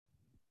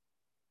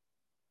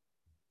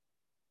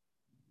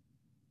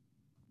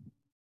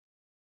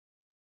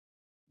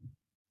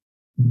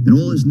And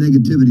all this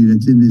negativity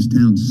that's in this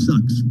town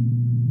sucks.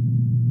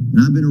 And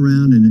I've been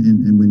around,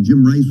 and when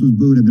Jim Rice was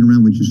booed, I've been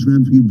around when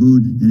Yastrzemski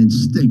booed, and it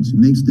stinks. It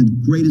makes the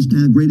greatest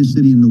town, greatest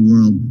city in the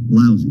world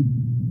lousy.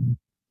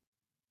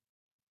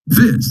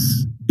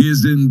 This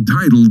is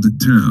Entitled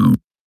Town.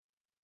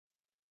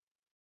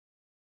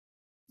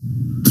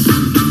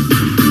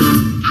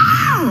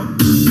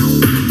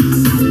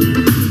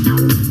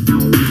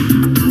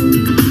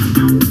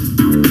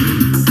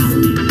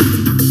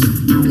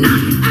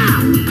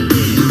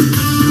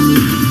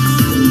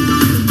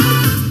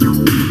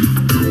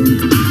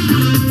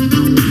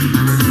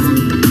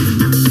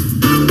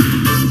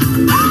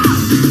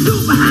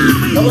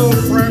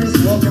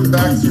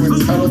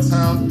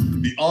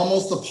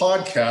 Almost a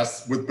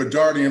podcast with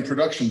Bedardian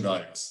production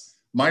values.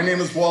 My name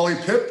is Wally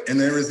Pipp, and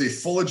there is a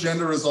full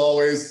agenda as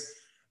always.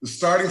 The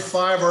starting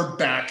five are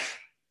back.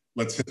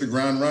 Let's hit the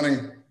ground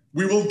running.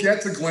 We will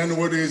get to Glenn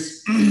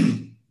Woody's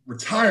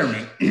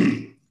retirement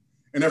and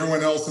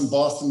everyone else in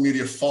Boston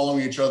media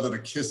following each other to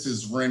kiss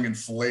his ring and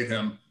fillet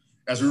him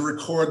as we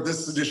record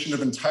this edition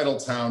of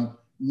Entitled Town,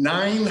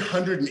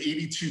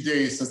 982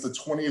 days since the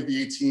 20 of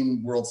the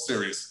 18 World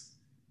Series.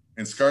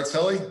 And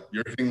Scartelli,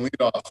 you're hitting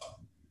lead off.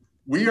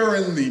 We are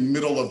in the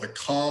middle of the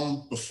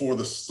calm before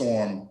the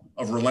storm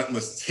of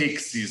relentless take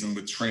season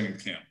with training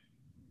camp.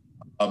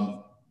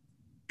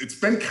 It's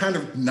been kind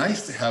of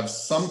nice to have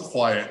some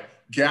quiet,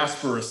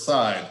 Gasper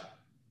aside,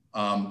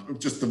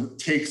 just the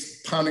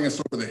takes pounding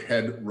us over the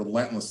head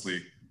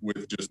relentlessly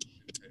with just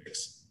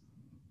takes.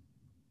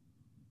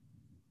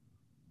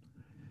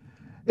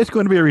 It's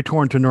going to be a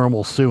return to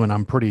normal soon,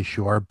 I'm pretty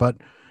sure, but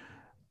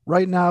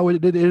right now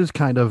it is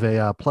kind of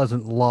a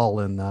pleasant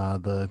lull in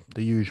the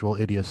usual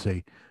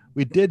idiocy.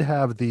 We did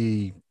have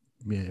the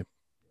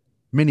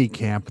mini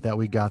camp that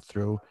we got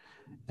through,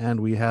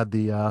 and we had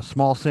the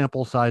small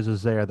sample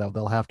sizes there that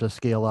they'll have to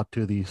scale up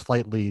to the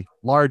slightly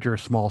larger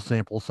small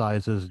sample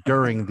sizes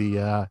during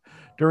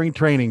during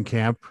training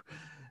camp.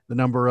 The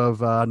number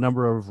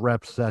of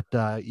reps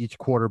that each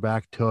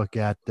quarterback took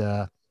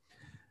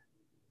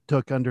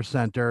under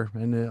center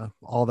and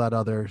all that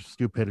other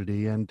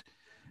stupidity, and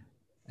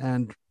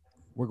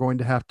we're going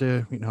to have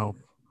to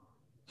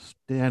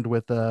stand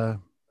with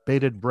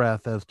bated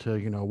breath as to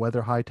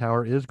whether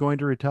Hightower is going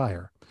to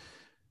retire.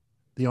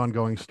 The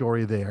ongoing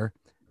story there,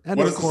 and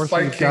what of course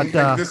the Spike King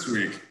think this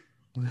week?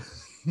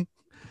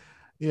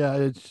 Yeah,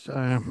 it's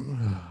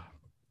and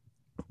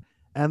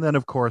then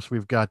of course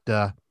we've got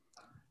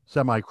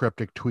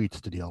semi-cryptic tweets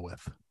to deal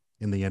with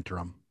in the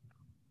interim.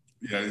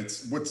 Yeah,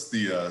 it's what's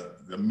the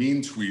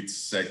mean tweets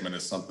segment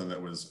is something that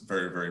was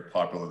very, very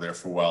popular there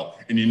for a while,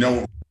 and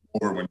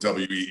over when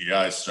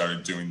WEEI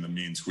started doing the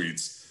mean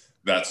tweets,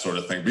 that sort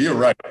of thing. But you're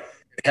right.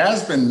 It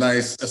has been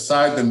nice,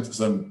 aside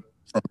from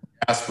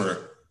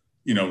Gasper,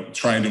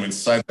 trying to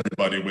incite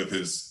everybody with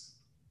his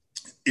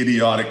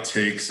idiotic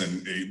takes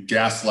and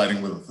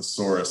gaslighting with a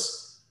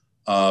thesaurus.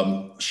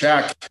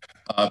 Shaq,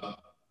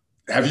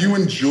 have you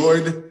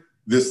enjoyed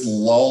this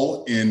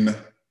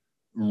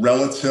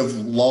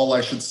relative lull,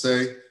 I should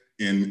say,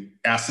 in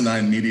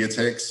asinine media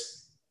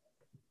takes?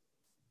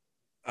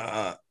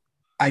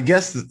 I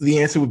guess the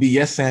answer would be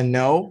yes and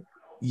no.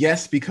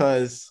 Yes,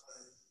 because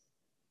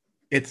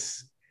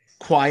it's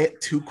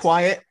too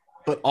quiet,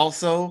 but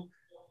also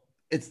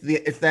it's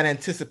that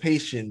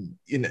anticipation,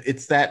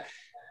 it's that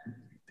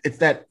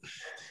that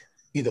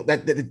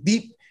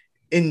deep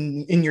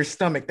in your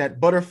stomach, that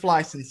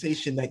butterfly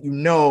sensation that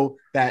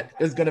that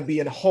there's going to be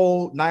a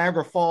whole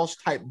Niagara Falls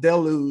type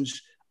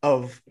deluge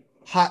of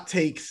hot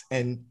takes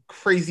and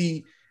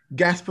crazy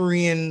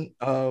Gasperian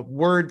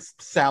word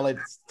salad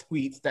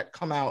tweets that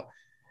come out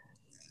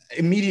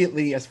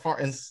immediately as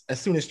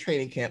soon as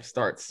training camp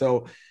starts.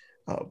 So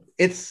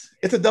it's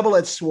a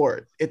double-edged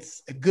sword.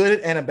 It's a good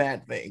and a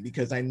bad thing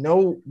because I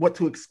know what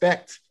to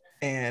expect,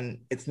 and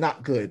it's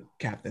not good,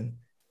 Captain.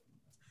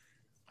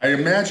 I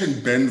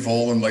imagine Ben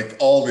Volen, like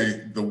all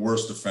the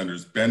worst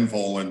offenders, Ben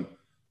Volen,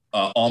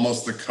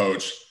 almost the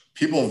coach,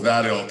 people of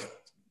that ilk,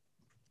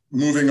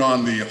 moving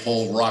on the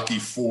whole Rocky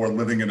IV,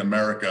 Living in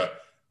America,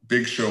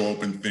 Big Show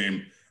open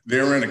theme.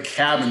 They're in a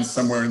cabin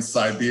somewhere in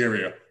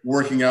Siberia,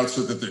 working out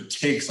so that their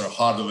takes are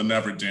hotter than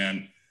ever,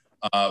 Dan.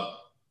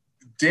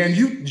 Dan,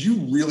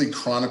 you really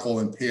chronicle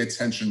and pay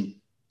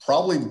attention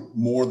probably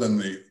more than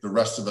the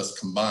rest of us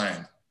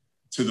combined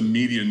to the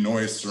media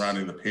noise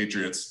surrounding the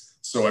Patriots.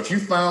 So have you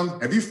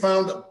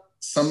found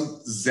some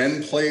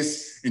zen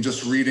place in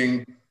just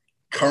reading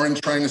Curran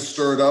trying to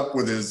stir it up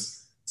with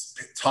his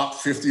top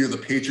 50 of the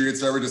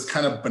Patriots ever, just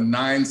kind of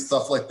benign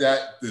stuff like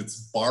that?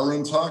 It's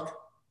barroom talk.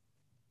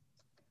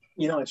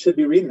 I should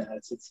be reading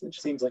that. It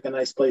seems like a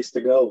nice place to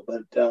go,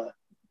 but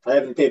I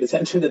haven't paid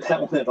attention to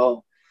that one at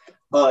all.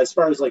 As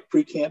far as like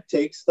pre-camp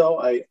takes,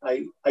 though,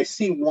 I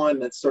see one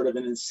that's sort of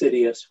an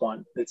insidious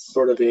one. It's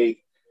sort of the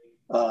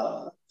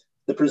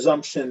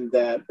presumption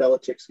that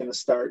Belichick's going to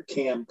start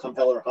Cam come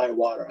hell or high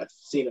water. I've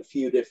seen a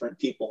few different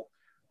people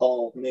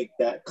all make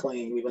that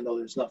claim, even though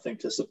there's nothing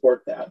to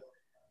support that.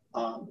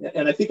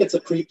 And I think it's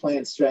a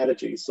pre-planned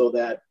strategy so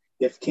that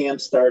if Cam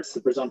starts,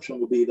 the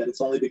presumption will be that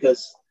it's only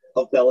because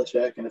of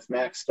Belichick, and if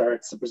Max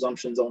starts, the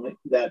presumption's only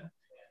that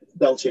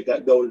Belichick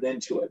got goaded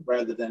into it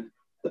rather than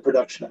the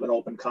production of an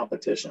open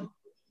competition.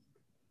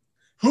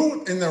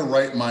 Who in their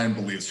right mind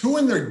believes, who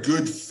in their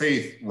good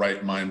faith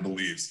right mind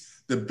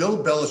believes that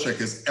Bill Belichick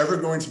is ever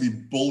going to be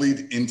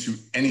bullied into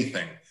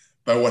anything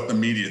by what the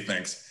media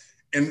thinks?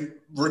 And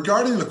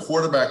regarding the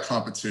quarterback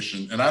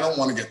competition, and I don't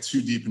want to get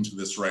too deep into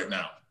this right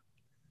now,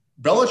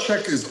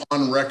 Belichick is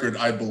on record,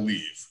 I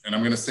believe, and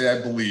I'm going to say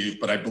I believe,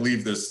 but I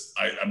believe this,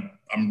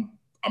 I'm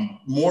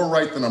more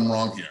right than I'm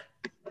wrong here.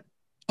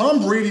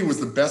 Tom Brady was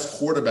the best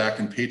quarterback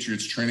in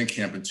Patriots training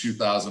camp in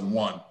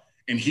 2001.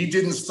 And he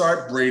didn't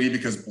start Brady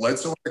because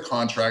Bledsoe had a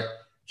contract.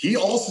 He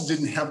also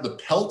didn't have the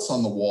pelts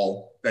on the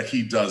wall that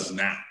he does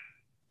now.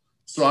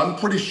 So I'm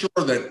pretty sure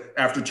that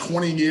after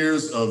 20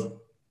 years of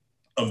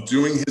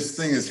doing his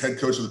thing as head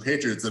coach of the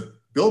Patriots, that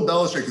Bill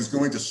Belichick is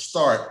going to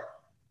start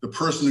the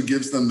person who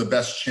gives them the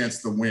best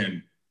chance to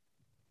win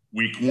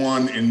week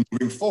one and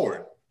moving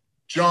forward.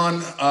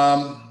 John,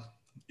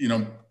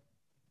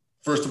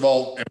 first of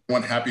all,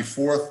 everyone, happy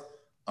 4th.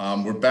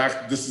 We're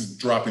back. This is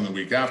dropping the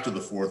week after the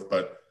 4th,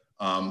 but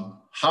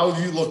how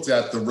have you looked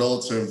at the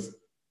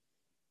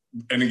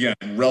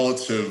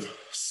relative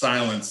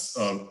silence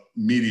of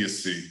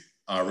mediacy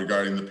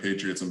regarding the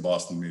Patriots and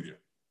Boston media?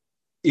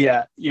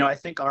 Yeah, I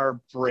think our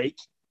break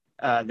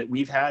that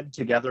we've had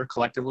together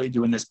collectively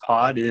doing this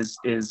pod is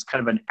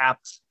kind of an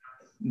apt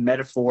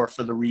metaphor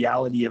for the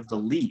reality of the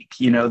league.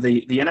 The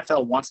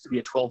NFL wants to be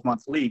a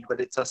 12-month league, but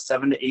it's a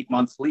 7 to 8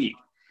 month league.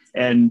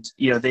 And,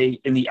 they,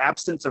 in the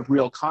absence of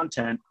real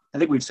content, I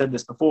think we've said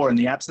this before, in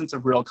the absence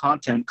of real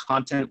content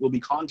will be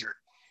conjured.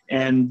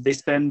 And they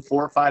spend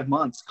 4 or 5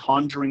 months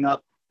conjuring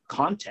up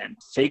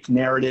content, fake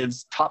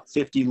narratives, top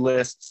 50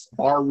 lists,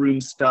 barroom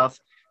stuff,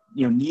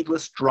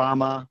 needless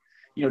drama,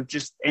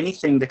 just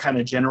anything to kind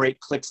of generate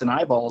clicks and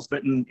eyeballs.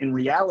 But in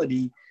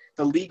reality,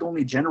 the league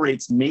only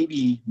generates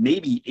maybe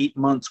 8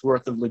 months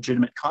worth of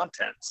legitimate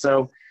content.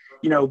 So,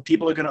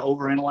 people are going to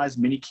overanalyze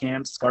mini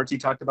camps. Scarty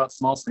talked about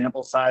small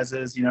sample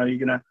sizes. You're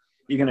going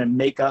to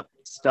make up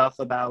stuff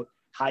about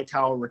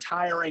Hightower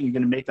retiring. You're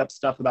going to make up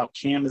stuff about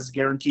Cam is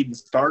guaranteed the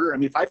starter. I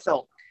mean, if I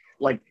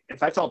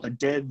felt a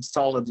dead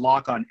solid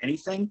lock on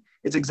anything,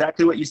 it's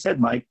exactly what you said,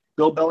 Mike.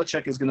 Bill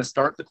Belichick is going to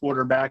start the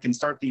quarterback and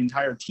start the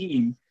entire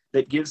team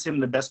that gives him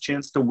the best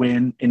chance to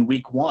win in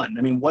week one.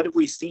 I mean, what have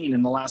we seen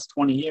in the last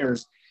 20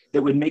 years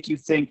that would make you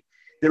think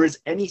there is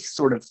any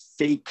sort of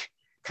fake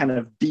kind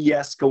of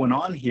BS going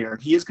on here?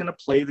 He is going to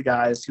play the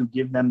guys who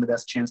give them the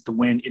best chance to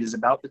win. It is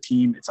about the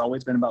team. It's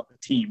always been about the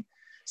team.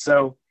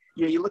 So,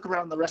 you look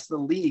around the rest of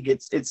the league,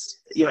 it's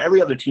every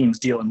other team's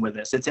dealing with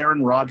this. It's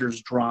Aaron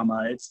Rodgers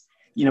drama. It's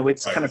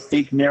kind of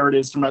fake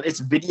narratives it's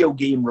video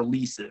game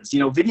releases.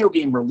 Video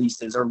game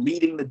releases are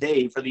leading the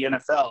day for the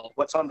NFL.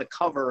 What's on the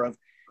cover of,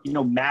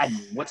 Madden?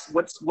 What's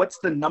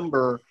the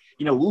number?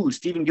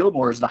 Stephen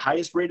Gilmore is the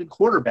highest rated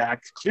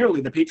quarterback.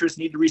 Clearly the Patriots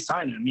need to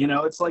re-sign him.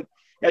 It's like,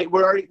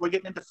 we're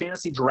getting into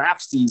fantasy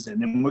draft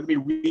season and we're going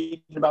to be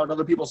reading about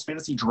other people's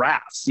fantasy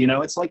drafts.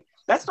 It's like,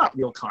 that's not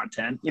real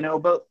content,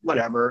 but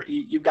whatever.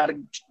 You've got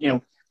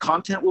to,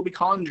 content will be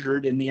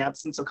conjured in the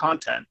absence of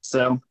content.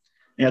 So,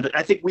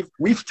 I think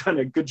we've done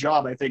a good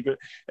job. I think,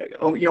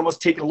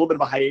 almost taking a little bit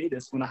of a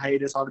hiatus when a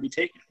hiatus ought to be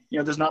taken.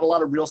 There's not a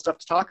lot of real stuff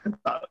to talk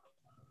about.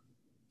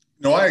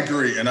 No, I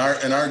agree. And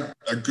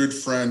a good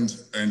friend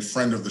and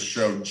friend of the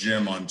show,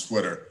 Jim on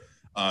Twitter,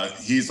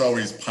 he's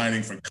always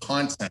pining for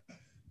content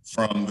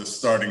from the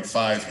starting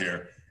 5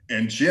 here.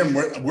 And Jim,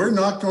 we're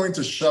not going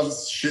to shove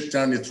shit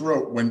down your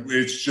throat when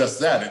it's just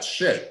that, it's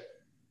shit.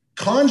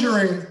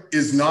 Conjuring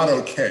is not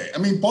okay. I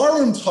mean,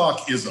 barroom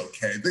talk is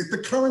okay.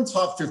 The current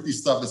top 50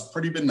 stuff is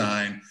pretty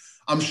benign.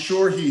 I'm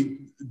sure he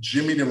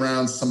jimmied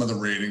around some of the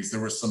ratings.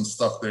 There was some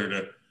stuff there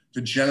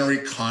to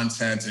generate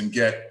content and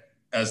get,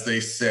 as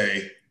they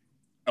say,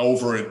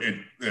 over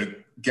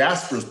at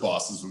Gasper's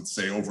bosses would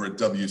say over at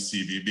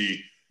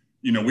WCVB,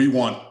 we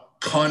want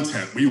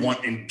content, we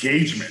want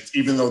engagement,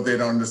 even though they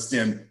don't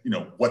understand,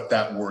 what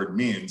that word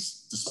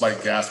means,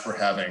 despite Gasper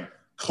having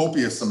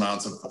copious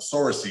amounts of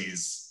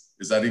thesauruses.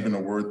 Is that even a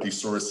word,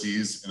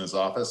 thesauruses, in his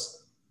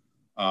office?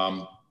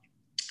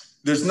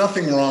 There's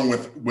nothing wrong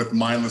with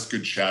mindless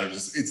good chatter.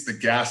 It's the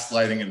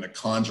gaslighting and the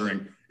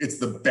conjuring. It's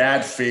the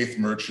bad faith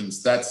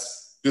merchants.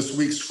 That's this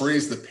week's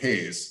phrase that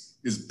pays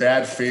is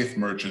bad faith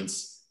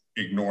merchants.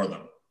 Ignore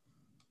them.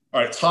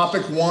 All right,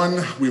 topic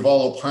 1, we've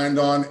all opined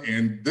on,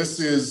 and this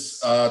is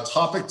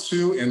topic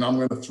 2, and I'm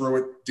going to throw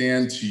it,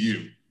 Dan, to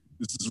you.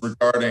 This is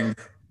regarding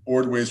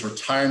Ordway's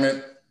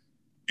retirement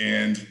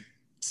and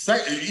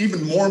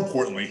even more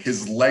importantly,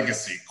 his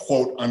legacy,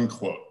 quote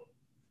unquote.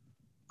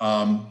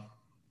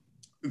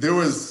 It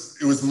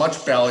was much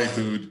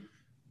ballyhooed.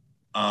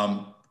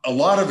 A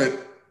lot of it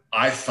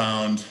I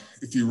found,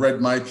 if you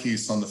read my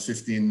piece on the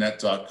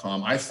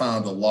 15net.com, I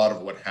found a lot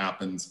of what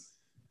happened.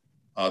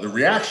 The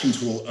reaction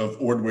to of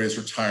Ordway's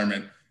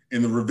retirement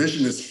and the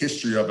revisionist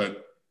history of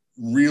it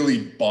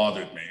really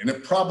bothered me. And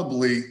it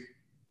probably,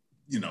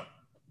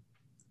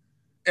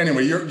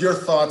 anyway, your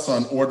thoughts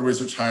on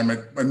Ordway's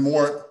retirement and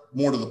more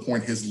to the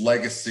point, his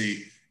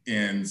legacy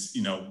and,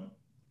 you know,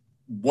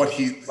 what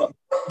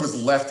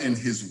was left in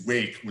his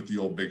wake with the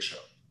old Big Show?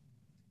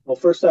 Well,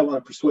 first I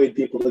want to persuade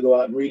people to go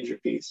out and read your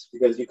piece,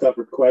 because you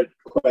covered quite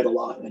a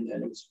lot, and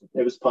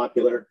it was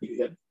popular.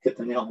 You hit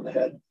the nail on the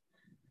head.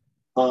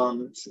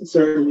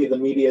 Certainly the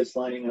media is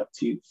lining up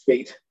to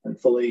fate and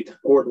fillet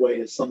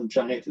Ordway as some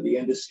giant of the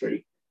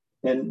industry,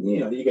 and you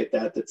know, you get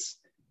that. It's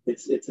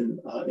an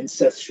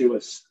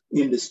incestuous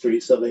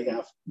industry, so they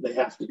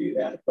have to do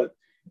that. But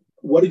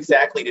what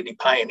exactly did he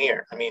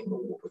pioneer? I mean,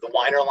 the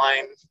Weiner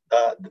line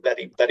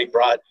that he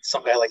brought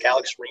some guy like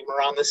Alex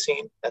Reamer on the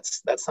scene.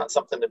 That's not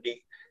something to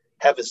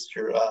have as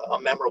a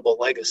memorable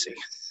legacy.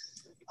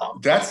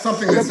 That's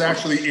something that's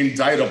actually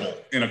indictable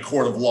in a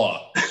court of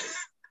law.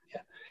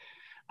 Yeah,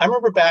 I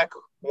remember back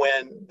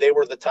when they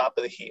were the top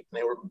of the heap and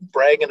they were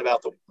bragging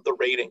about the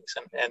ratings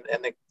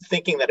and they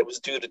thinking that it was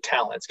due to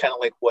talent. It's kind of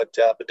like what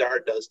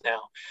Bedard does now,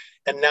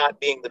 and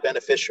not being the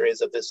beneficiaries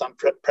of this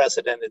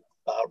unprecedented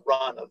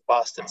run of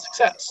Boston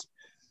success,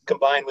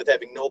 combined with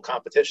having no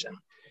competition.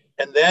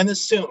 And then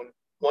as soon,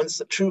 once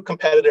the true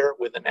competitor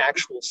with an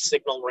actual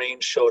signal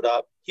range showed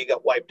up, he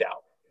got wiped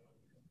out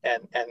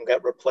and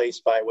got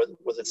replaced by,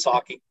 was it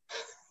Saki?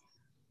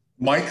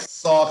 Mike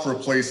Salk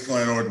replaced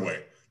Glenn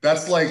Ordway.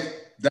 That's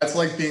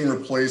like being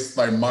replaced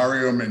by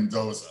Mario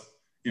Mendoza.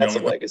 That's a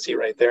legacy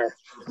right there.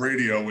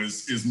 Radio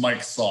is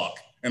Mike Salk,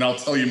 and I'll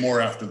tell you more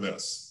after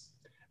this.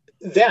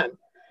 Then,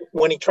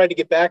 when he tried to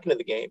get back into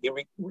the game,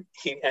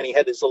 he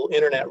had this little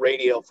internet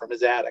radio from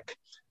his attic.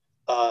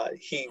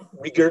 He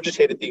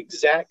regurgitated the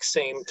exact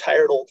same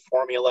tired old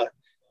formula,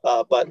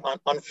 but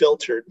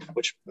unfiltered,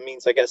 which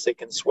means I guess they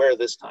can swear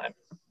this time.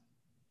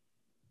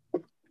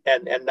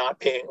 And not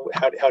paying.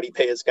 How do you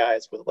pay his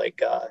guys with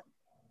like?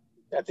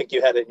 I think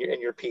you had it in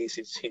your piece.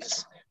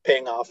 He's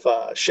paying off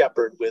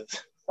Shepard with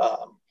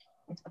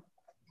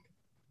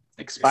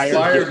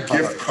expired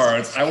gift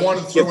cards. I want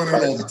to throw in an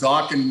old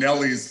Doc and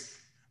Nelly's.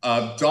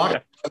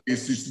 Doc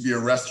Nelly's used to be a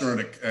restaurant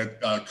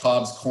at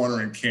Cobb's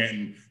Corner in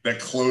Canton that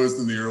closed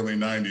in the early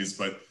 90s.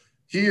 But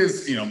he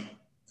is, you know,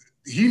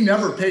 he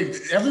never paid.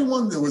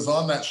 Everyone that was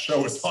on that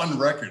show is on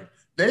record.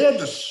 They had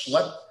to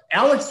schlep.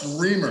 Alex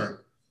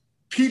Reamer,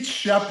 Pete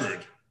Shepard,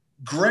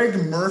 Greg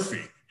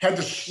Murphy had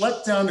to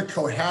schlep down to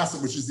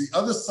Cohasset, which is the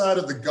other side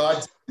of the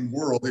goddamn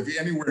world. If you're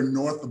anywhere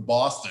north of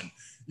Boston,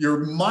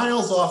 you're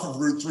miles off of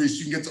Route 3, so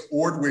you can get to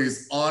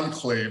Ordway's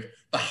Enclave,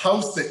 the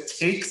house that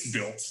Takes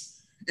built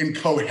in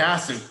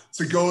Cohasset,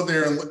 to go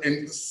there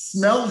and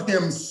smell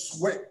him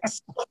sweat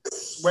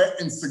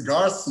and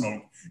cigar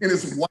smoke in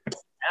his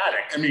wife's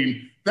attic. I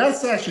mean,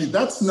 that's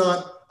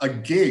not a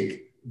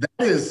gig. That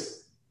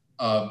is,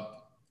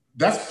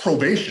 that's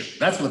probation.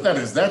 That's what that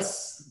is.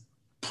 That's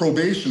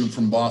probation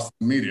from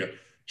Boston media.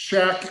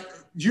 Shaq,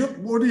 you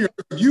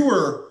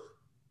were,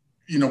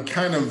 you know,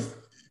 kind of,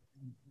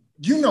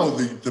 you know,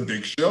 the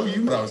Big Show.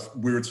 You know,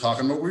 we were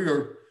talking about. We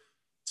were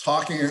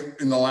talking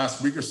in the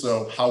last week or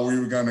so how we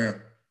were going to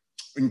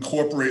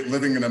incorporate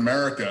Living in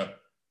America,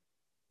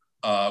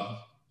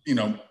 you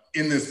know,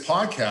 in this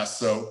podcast.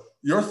 So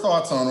your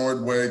thoughts on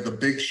Ordway, the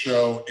Big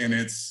Show, and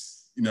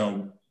its, you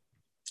know,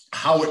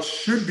 how it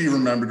should be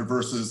remembered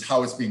versus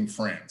how it's being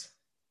framed.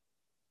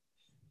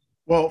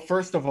 Well,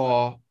 first of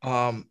all,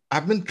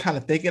 I've been kind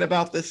of thinking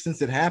about this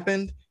since it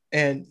happened.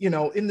 And, you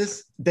know, in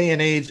this day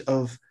and age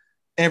of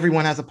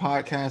everyone has a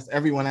podcast,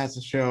 everyone has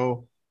a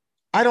show,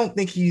 I don't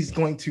think he's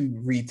going to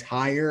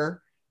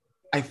retire.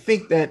 I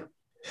think that,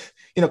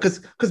 you know, because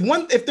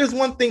if there's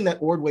one thing that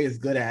Ordway is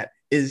good at,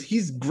 is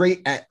he's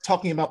great at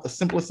talking about the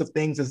simplest of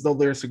things as though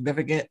they're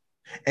significant.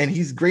 And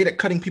he's great at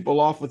cutting people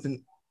off with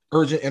an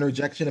urgent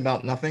interjection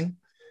about nothing.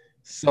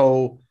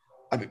 So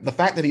I mean, the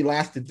fact that he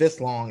lasted this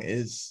long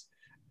is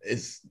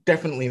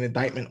definitely an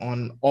indictment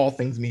on all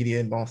things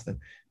media in Boston.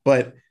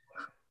 But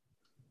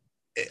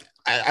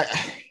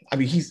I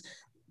mean,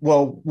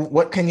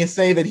 what can you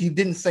say that he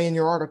didn't say in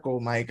your article,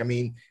 Mike? I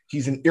mean,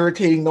 he's an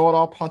irritating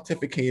know-it-all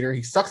pontificator.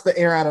 He sucks the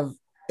air out of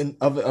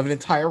an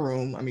entire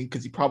room. I mean,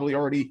 because he probably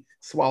already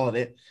swallowed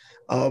it.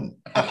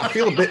 I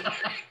feel a bit,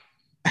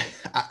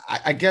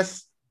 I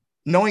guess,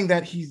 knowing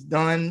that he's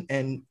done,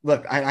 and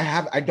look,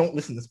 I don't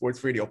listen to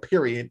sports radio,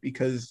 period,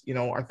 because, you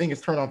know, our thing is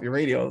turn off your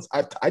radios.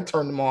 I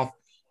turned them off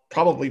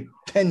probably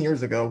 10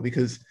 years ago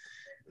because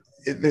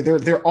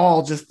they're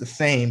all just the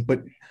same.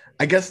 But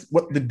I guess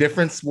what the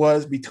difference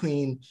was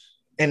between,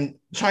 and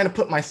trying to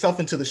put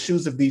myself into the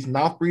shoes of these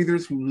mouth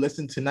breathers who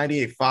listened to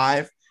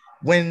 98.5,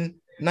 when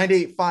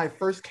 98.5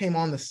 first came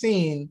on the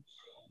scene,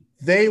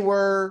 they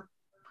were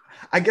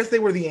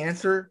the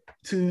answer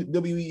to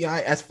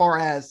WEEI as far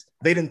as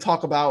they didn't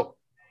talk about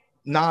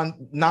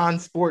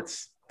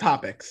non-sports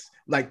topics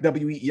like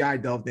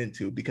WEEI delved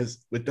into,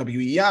 because with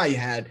WEEI you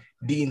had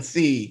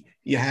D&C,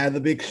 you had the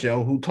Big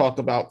Show who talked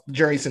about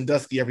Jerry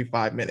Sandusky every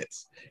 5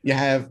 minutes. You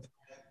have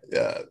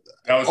that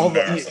was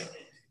embarrassing.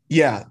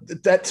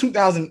 That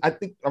 2000, I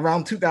think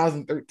around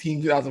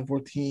 2013,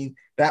 2014,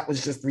 that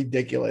was just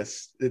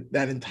ridiculous,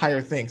 that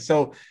entire thing.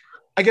 So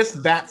I guess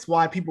that's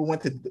why people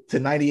went to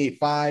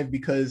 98.5,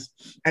 because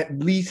at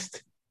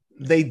least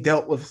they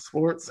dealt with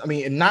sports. I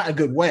mean, in not a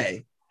good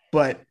way,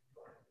 but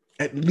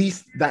at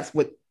least that's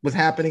what was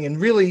happening. And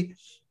really,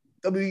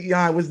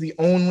 WEEI was they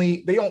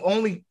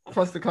only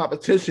crushed the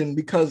competition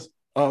because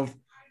of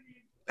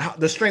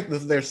the strength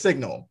of their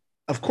signal.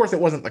 Of course, it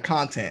wasn't the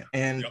content,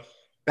 and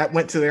that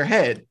went to their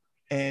head.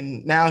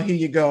 And now here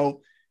you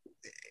go,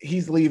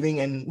 he's leaving,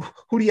 and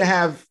who do you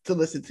have to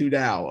listen to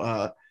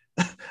now?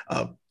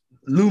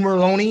 Lou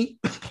Merloni,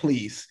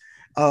 please.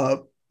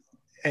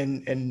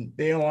 And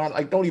they are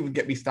like, don't even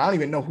get me started. I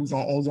don't even know who's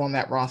on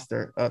that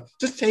roster.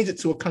 Just change it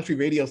to a country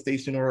radio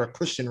station or a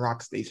Christian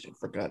rock station,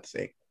 for God's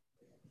sake.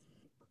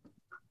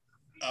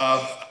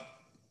 I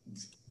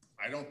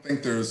don't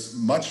think there's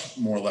much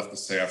more left to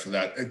say after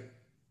that.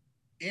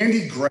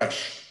 Andy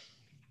Gresh,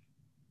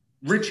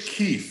 Rich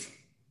Keefe,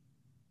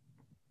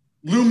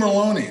 Lou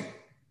Merloni,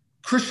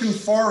 Christian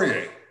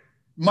Faurier,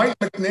 Mike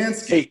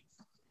McNansky,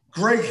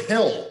 Greg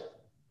Hill.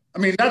 I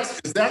mean,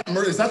 is that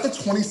the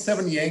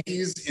 27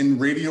 Yankees in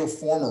radio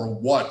form or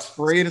what?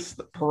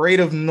 Parade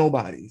of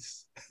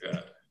nobodies.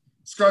 Yeah.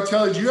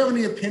 Scartelli, do you have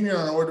any opinion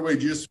on Ordway?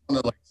 Do you just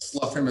want to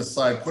slough him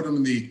aside, put him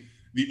in the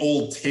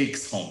old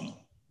takes home?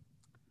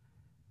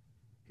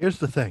 Here's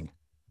the thing.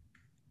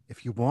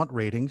 If you want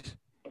ratings,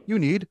 you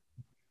need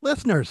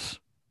listeners.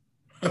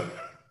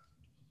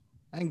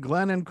 And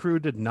Glenn and crew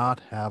did not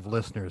have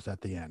listeners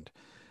at the end.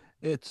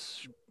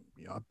 It's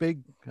a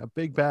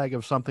big bag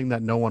of something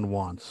that no one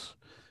wants.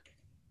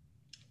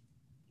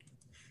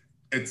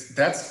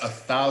 That's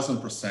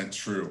 1,000%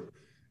 true.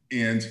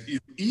 And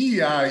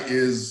EEI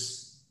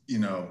is,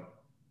 to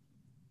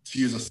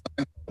use a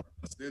sign,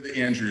 they're the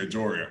Andrea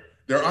Doria.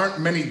 There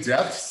aren't many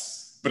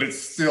deaths, but it's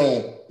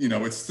still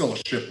a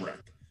shipwreck.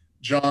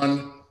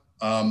 John,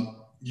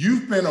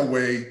 you've been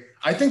away.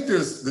 I think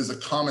there's a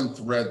common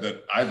thread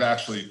that I've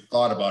actually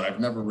thought about. I've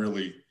never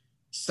really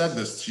said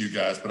this to you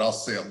guys, but I'll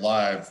say it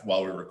live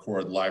while we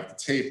record live the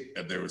tape,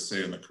 as they would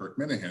say in the Kirk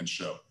Minahan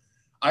show.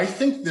 I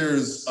think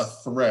there's a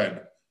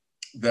thread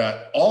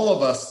that all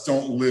of us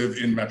don't live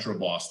in Metro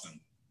Boston.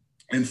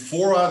 And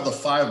 4 out of the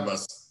 5 of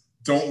us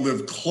don't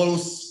live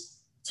close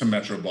to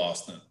Metro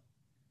Boston.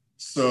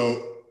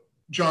 So,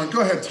 John,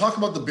 go ahead, talk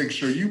about the Big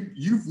Show.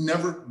 You've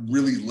never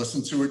really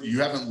listened to it.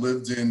 You haven't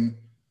lived in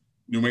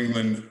New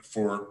England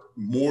for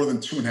more than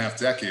 2.5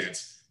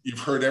 decades. You've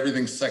heard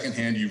everything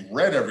secondhand. You've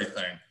read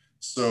everything.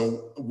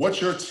 So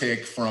what's your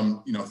take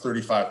from,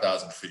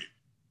 35,000 feet?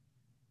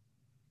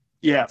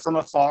 Yeah, from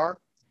afar,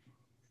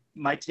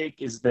 my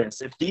take is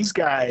this. If these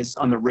guys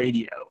on the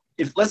radio,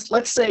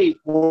 let's say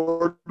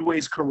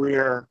Ordway's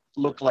career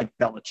looked like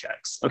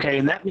Belichick's, okay?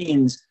 And that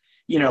means,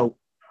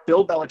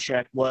 Bill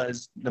Belichick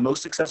was the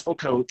most successful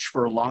coach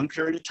for a long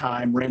period of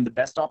time, ran the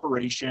best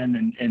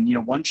operation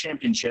and won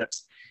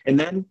championships, and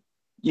then,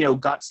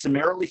 got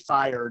summarily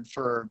fired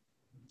for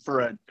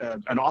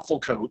an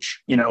awful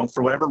coach,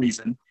 for whatever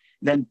reason,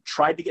 then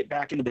tried to get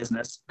back into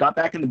business, got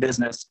back in the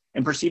business,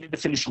 and proceeded to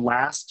finish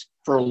last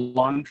for a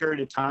long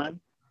period of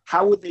time.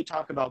 How would they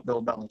talk about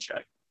Bill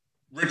Belichick?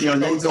 Rich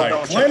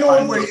Kotite. Glenn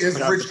Ordway is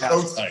Rich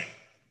Kotite.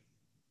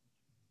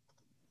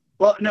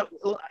 Well, no,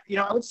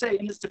 I would say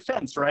in his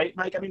defense, right,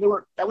 Mike? I mean,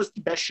 that was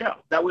the best show.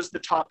 That was the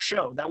top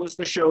show. That was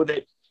the show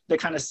that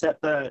kind of set.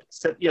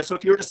 So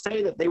if you were to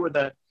say that they were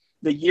the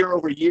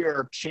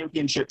year-over-year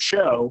championship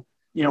show,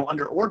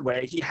 under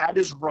Ordway, he had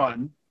his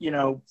run.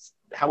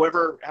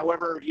 However,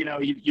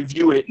 you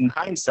view it in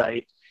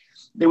hindsight,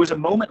 there was a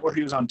moment where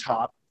he was on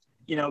top.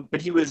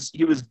 But he was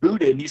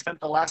booted, and he spent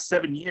the last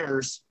 7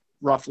 years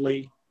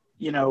roughly,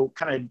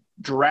 kind of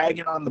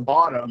dragging on the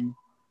bottom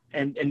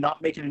and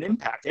not making an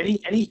impact.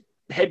 Any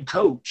head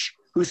coach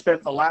who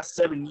spent the last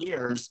 7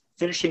 years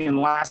finishing in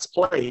last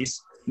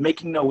place,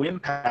 making no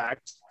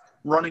impact,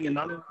 running an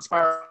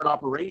uninspired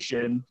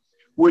operation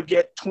would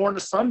get torn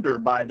asunder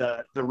by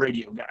the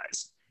radio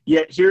guys.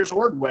 Yet here's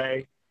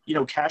Ordway,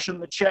 cashing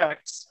the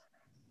checks,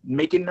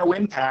 making no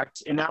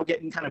impact, and now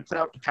getting kind of put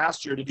out to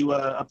pasture to do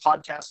a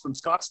podcast from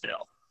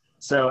Scottsdale.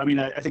 So, I mean,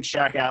 I think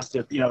Shaq asked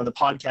if, the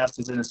podcast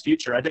is in his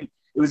future. I think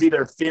it was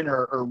either Finn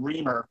or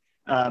Reamer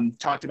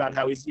talked about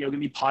how he's, going to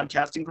be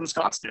podcasting from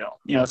Scottsdale,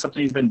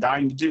 something he's been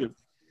dying to do.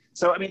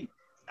 So, I mean,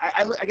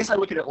 I guess I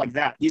look at it like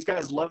that. These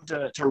guys love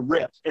to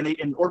rip,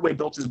 and Ordway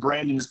built his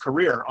brand and his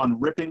career on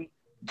ripping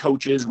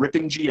coaches,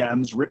 ripping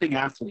GMs, ripping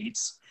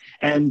athletes.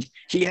 And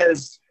he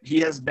has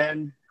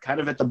been kind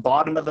of at the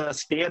bottom of the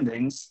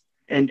standings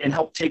and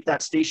help take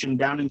that station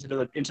down into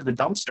the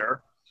dumpster.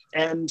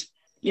 And,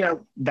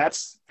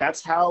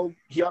 that's how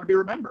he ought to be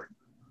remembered.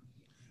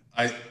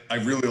 I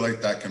really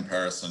like that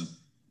comparison.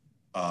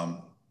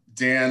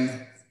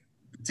 Dan,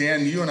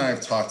 you and I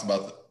have talked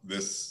about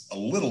this a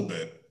little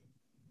bit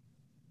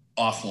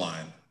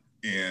offline,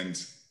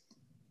 and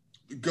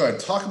good.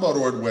 Talk about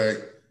Ordway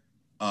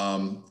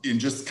in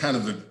just kind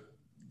of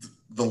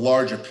the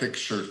larger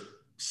picture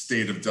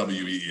state of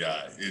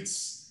WEEI.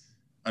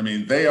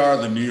 They are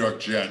the New York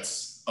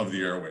Jets of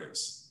the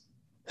airwaves.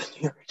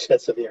 New York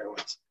Jets of the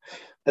airwaves.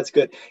 That's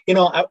good.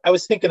 I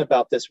was thinking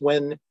about this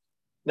when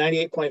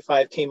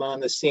 98.5 came on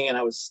the scene,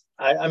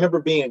 I remember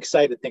being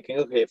excited, thinking,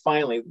 okay,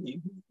 finally,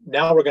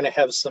 now we're going to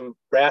have some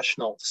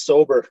rational,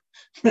 sober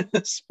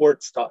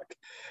sports talk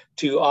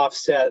to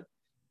offset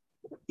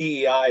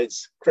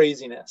EEI's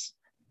craziness.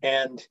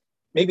 And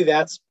maybe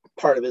that's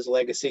part of his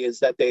legacy, is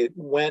that they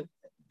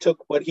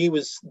took what he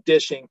was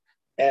dishing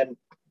and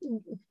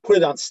put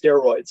it on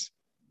steroids.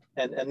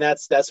 And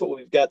that's what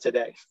we've got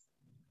today.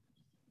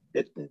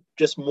 It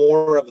just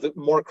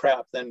more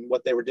crap than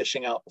what they were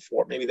dishing out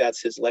before. Maybe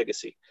that's his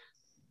legacy.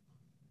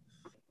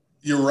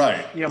 You're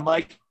right. Yeah,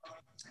 Mike.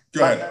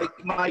 Go ahead.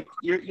 Mike,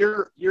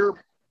 your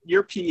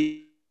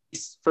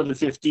piece for the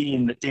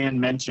 15 that Dan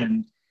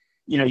mentioned,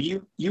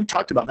 you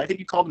talked about, I think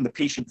you called him the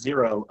patient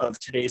zero of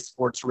today's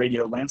sports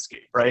radio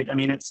landscape, right? I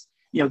mean, it's,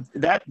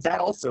 that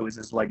also is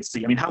his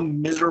legacy. I mean, how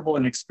miserable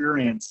an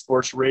experience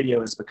sports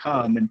radio has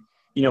become. And,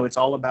 it's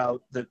all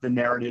about the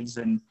narratives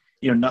and,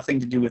 nothing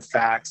to do with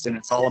facts. And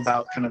it's all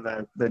about kind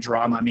of the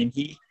drama. I mean,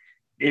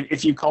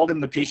 if you called him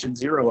the patient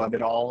zero of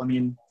it all, I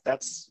mean,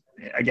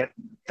 I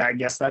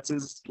guess that's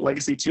his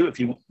legacy too. If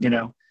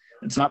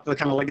it's not the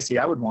kind of legacy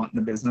I would want in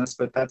the business,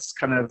 but that's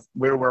kind of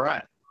where we're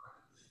at.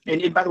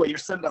 And by the way, your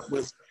send-up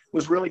was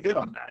really good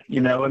on that.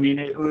 I mean,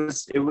 it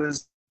was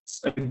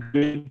a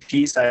good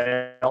piece.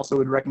 I also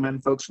would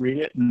recommend folks read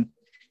it, and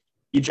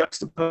you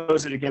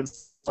juxtapose it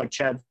against like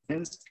Chad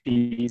Finn's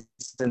piece,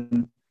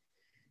 and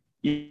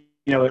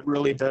it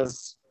really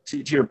does, to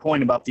your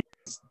point about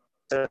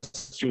the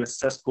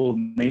cesspool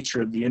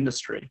nature of the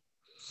industry.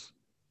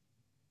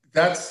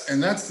 That's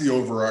the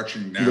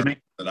overarching narrative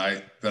that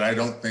I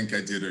don't think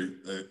I did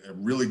a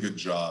really good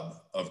job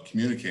of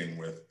communicating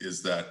with,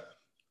 is that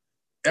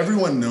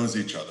everyone knows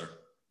each other.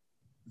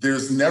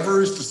 There's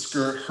never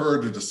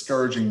heard a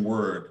discouraging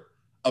word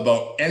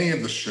about any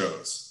of the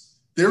shows.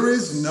 There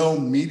is no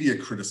media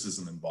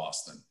criticism in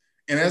Boston.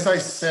 And as I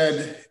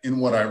said in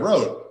what I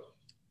wrote,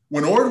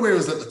 when Ordway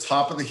was at the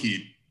top of the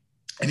heap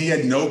and he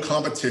had no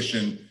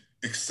competition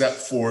except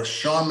for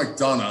Sean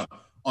McDonough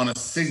on a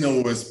signal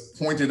that was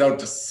pointed out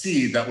to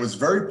sea that was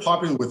very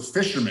popular with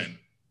fishermen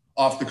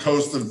off the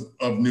coast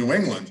of New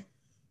England.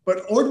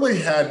 But Ordway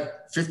had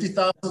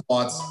 50,000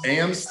 watts,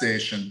 AM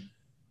station.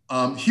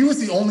 He was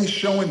the only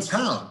show in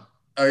town.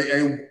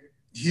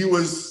 He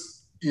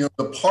was,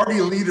 the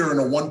party leader in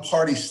a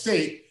one-party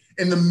state.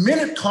 And the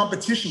minute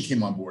competition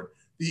came on board,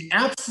 the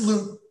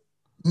absolute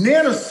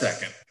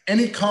nanosecond,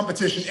 any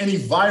competition, any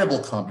viable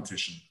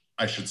competition,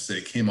 I should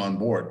say, came on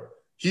board,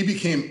 he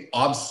became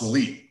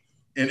obsolete.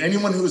 And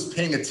anyone who was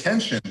paying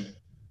attention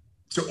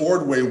to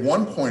Ordway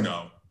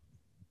 1.0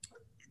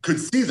 could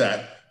see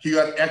that. He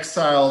got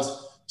exiled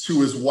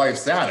to his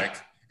wife's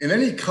attic, and then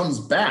he comes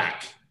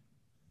back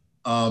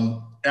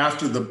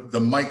after the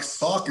Mike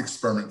Salk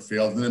experiment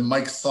failed, and then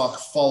Mike Salk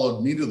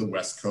followed me to the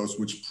West Coast,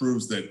 which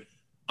proves that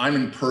I'm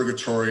in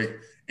purgatory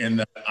and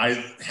that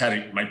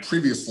my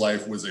previous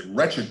life was a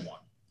wretched one.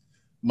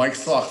 Mike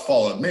Salk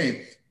followed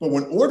me, but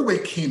when Ordway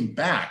came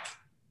back,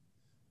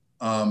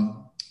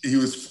 he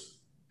was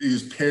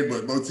paired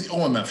with, it's the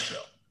OMF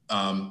show.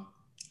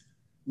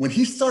 When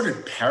he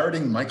started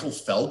parroting Michael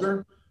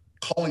Felder,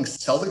 calling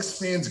Celtics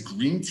fans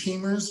green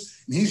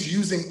teamers, and he's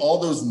using all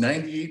those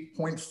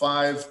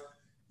 98.5,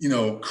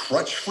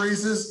 crutch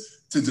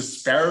phrases to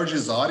disparage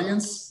his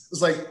audience.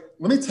 It's like,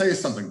 let me tell you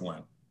something,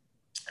 Glenn.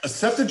 A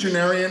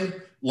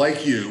septuagenarian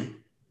like you,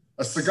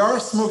 a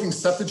cigar-smoking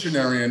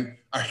septuagenarian,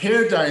 a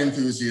hair dye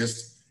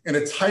enthusiast, and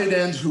a tight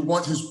end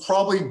who's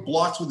probably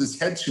blocked with his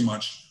head too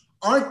much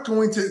aren't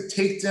going to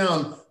take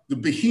down the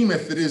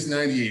behemoth that is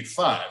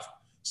 98.5.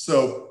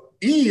 So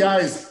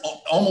EEI is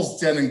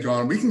almost dead and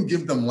gone. We can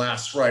give them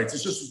last rites.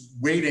 It's just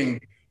waiting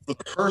for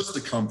the curse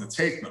to come to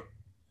take them.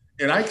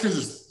 And I can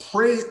just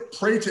pray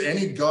to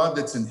any God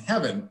that's in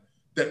heaven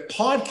that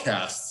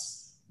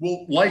podcasts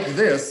will, like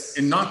this,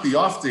 and not the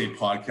off-day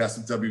podcast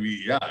of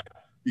WEEI,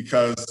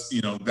 because,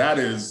 that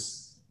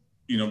is,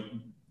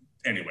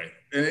 anyway,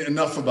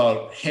 enough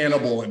about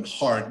Hannibal and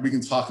Hart. We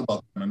can talk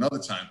about them another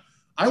time.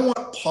 I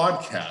want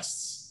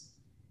podcasts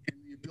and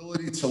the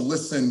ability to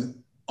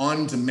listen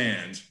on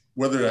demand,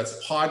 whether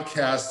that's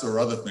podcasts or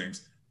other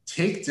things.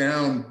 Take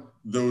down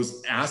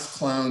those ass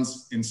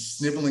clowns and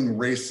sniveling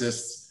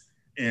racists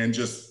and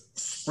just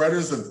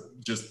spreaders of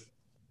just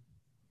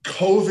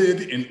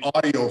COVID in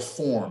audio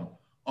form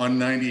on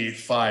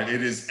 98.5.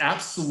 It is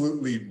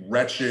absolutely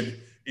wretched.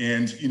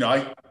 And,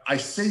 I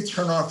say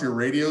turn off your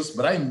radios,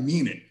 but I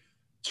mean it.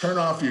 Turn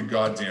off your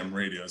goddamn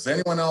radios.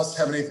 Anyone else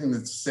have anything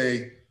to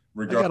say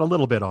regarding? I got a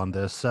little bit on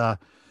this.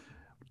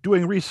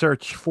 Doing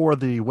research for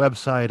the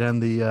website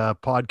and the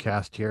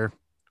podcast here,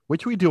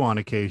 which we do on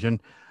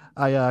occasion,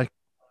 I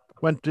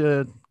went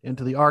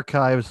into the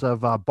archives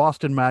of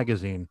Boston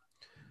Magazine.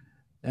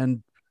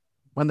 And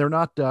when they're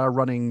not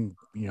running,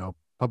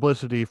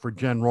 publicity for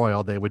Gen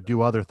Royal, they would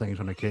do other things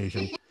on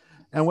occasion.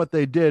 And what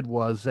they did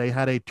was they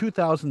had a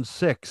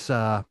 2006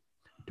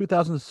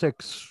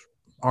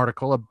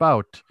 article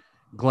about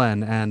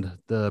Glenn and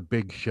the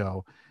Big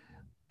Show.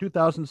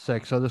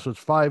 2006, so this was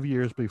 5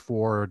 years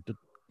before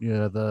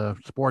the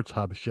Sports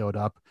Hub showed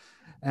up.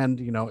 And,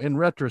 in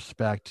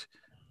retrospect,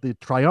 the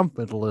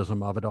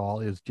triumphantalism of it all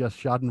is just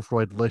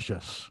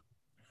Schadenfreude-licious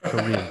to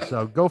read.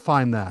 So go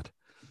find that.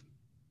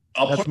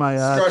 That's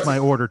my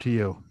order to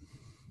you.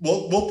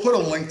 We'll put a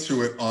link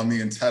to it on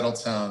the Entitled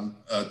Town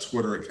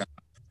Twitter account.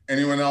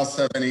 Anyone else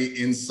have any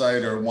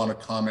insight or want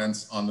to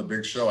comment on the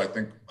big show? I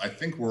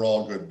think we're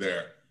all good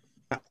there.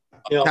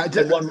 Go ahead,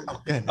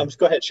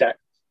 Shaq.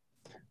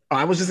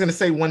 I was just going to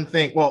say one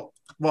thing. Well,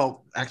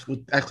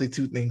 actually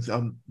two things.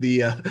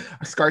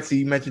 Scarcy,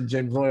 you mentioned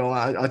Jim Royal.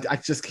 I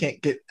just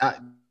can't get out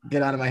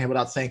of my head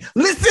without saying,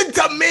 "Listen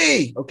to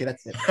me." Okay,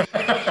 that's it.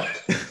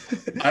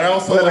 I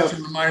also like to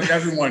remind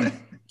everyone,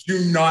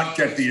 do not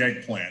get the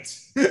eggplant.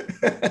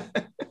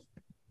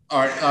 All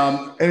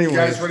right. Anyway, you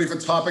guys ready for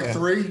topic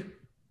 3?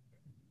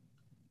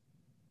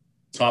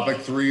 Topic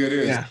 3 it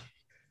is. Yeah.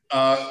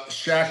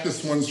 Shaq,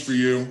 this one's for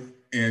you.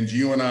 And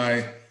you and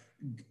I,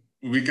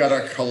 we got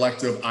our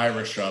collective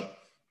Irish up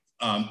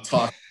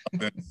talking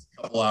about this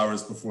a couple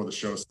hours before the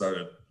show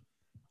started.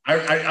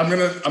 I'm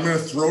gonna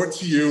throw it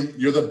to you.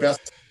 You're the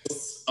best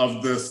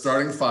of the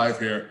starting 5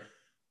 here.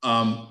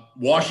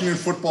 Washington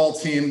football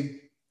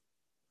team,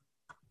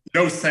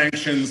 no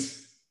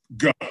sanctions,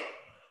 go.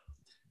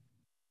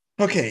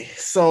 Okay,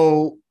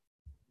 so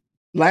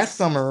last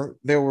summer,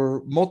 there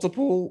were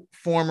multiple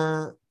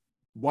former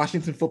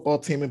Washington football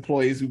team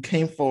employees who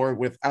came forward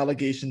with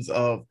allegations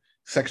of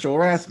sexual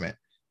harassment.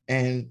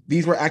 And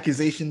these were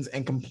accusations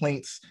and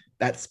complaints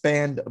that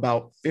spanned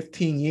about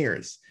 15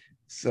 years.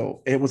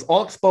 So it was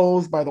all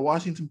exposed by the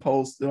Washington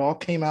Post. It all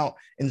came out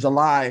in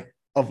July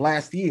of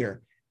last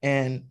year.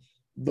 And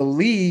the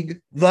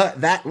league,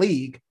 that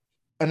league,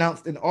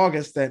 announced in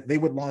August that they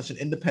would launch an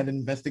independent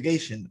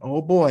investigation.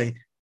 Oh boy,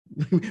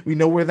 we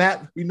know where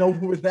that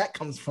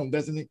comes from,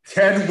 doesn't it?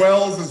 Ted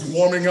Wells is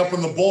warming up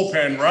in the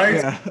bullpen, right?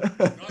 Yeah.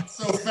 Not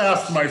so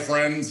fast, my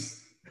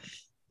friends.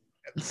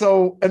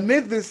 So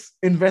amid this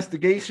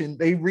investigation,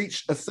 they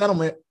reached a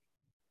settlement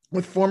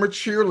with former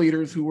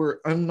cheerleaders who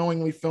were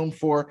unknowingly filmed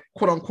for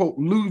quote unquote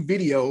lewd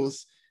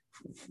videos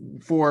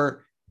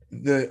for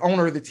the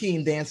owner of the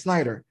team, Dan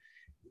Snyder.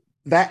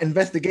 That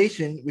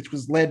investigation, which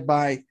was led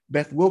by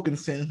Beth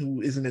Wilkinson,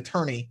 who is an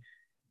attorney,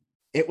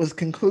 it was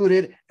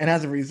concluded, and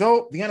as a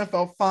result, the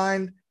NFL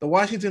fined the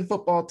Washington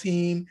football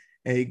team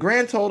a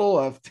grand total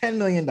of $10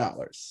 million.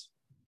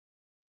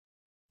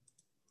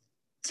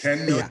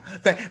 10 million.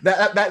 Yeah,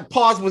 that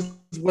pause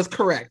was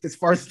correct as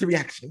far as the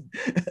reaction.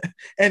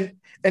 and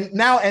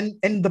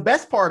the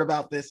best part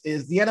about this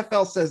is the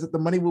NFL says that the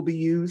money will be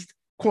used,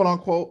 quote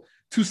unquote,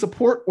 to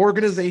support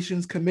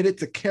organizations committed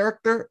to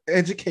character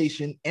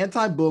education,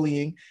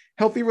 anti-bullying,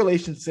 healthy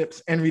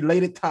relationships, and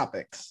related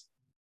topics,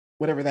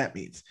 whatever that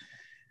means.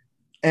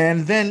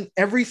 And then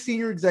every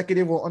senior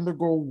executive will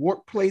undergo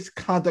workplace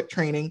conduct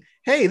training.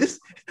 Hey, this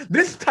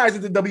ties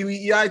into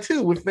WEEI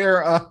too with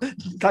their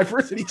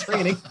diversity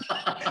training.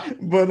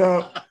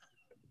 But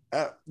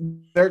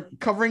they're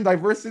covering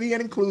diversity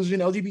and inclusion,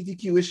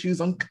 LGBTQ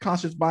issues,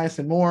 unconscious bias,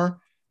 and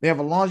more. They have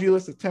a laundry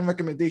list of 10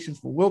 recommendations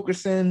for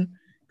Wilkerson,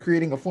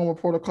 creating a formal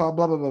protocol,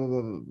 blah, blah, blah,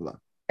 blah, blah, blah.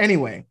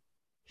 Anyway,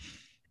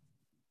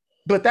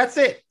 but that's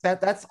it.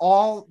 That's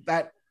all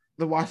that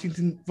the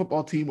Washington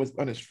football team was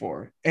punished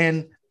for.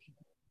 And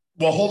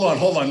well, hold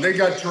on. They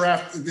got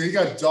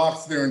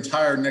docked their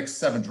entire next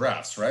 7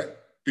 drafts, right?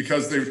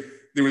 Because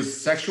there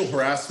was sexual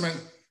harassment,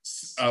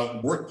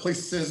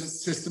 workplace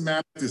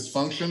systematic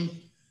dysfunction,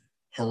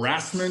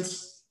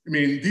 harassment. I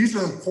mean, these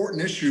are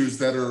important issues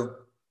that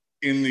are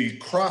in the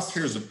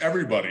crosshairs of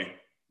everybody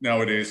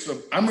nowadays. So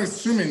I'm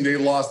assuming they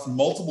lost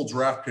multiple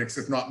draft picks,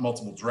 if not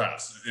multiple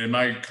drafts. Am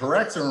I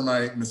correct or am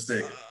I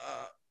mistaken?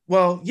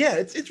 Well, yeah,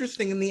 it's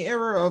interesting. In the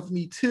era of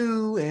Me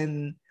Too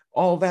and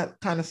all that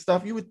kind of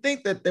stuff, you would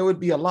think that there would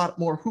be a lot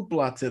more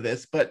hoopla to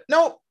this, but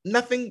no,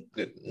 nothing.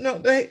 No,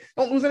 they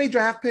don't lose any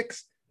draft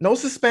picks, no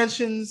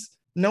suspensions,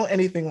 no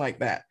anything like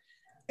that.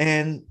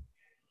 And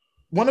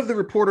one of the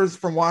reporters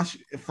from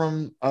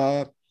one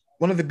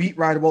of the beat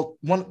writers,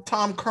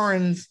 Tom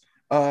Curran's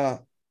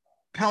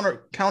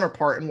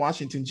counterpart in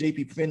Washington,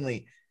 J.P.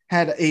 Finley,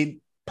 had a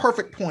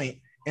perfect point,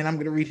 and I'm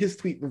going to read his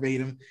tweet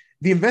verbatim.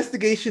 The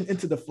investigation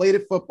into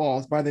deflated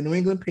footballs by the New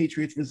England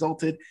Patriots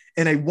resulted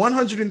in a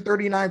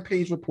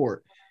 139-page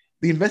report.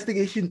 The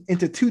investigation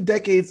into 2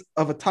 decades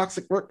of a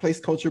toxic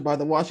workplace culture by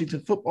the Washington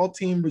football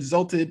team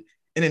resulted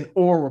in an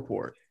OR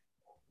report.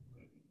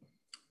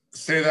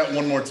 Say that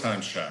one more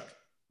time, Shaq.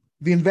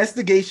 The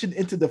investigation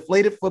into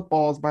deflated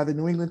footballs by the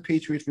New England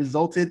Patriots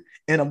resulted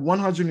in a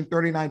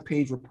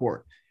 139-page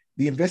report.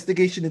 The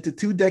investigation into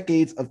 2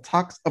 decades of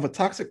a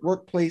toxic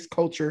workplace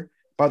culture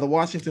by the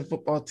Washington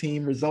football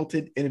team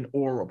resulted in an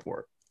OR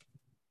report.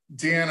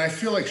 Dan, I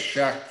feel like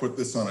Shaq put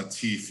this on a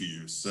tee for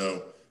you.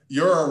 So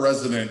you're our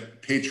resident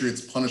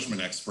Patriots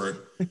punishment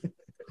expert.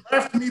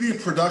 Kraft Media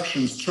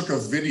Productions took a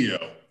video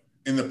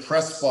in the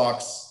press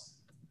box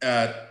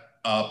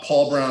at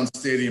Paul Brown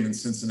Stadium in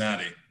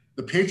Cincinnati.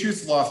 The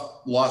Patriots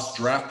lost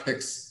draft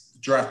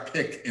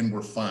pick and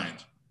were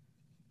fined.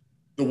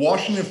 The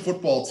Washington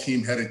football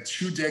team had a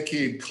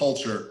 2-decade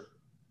culture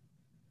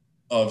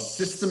of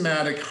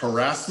systematic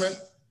harassment,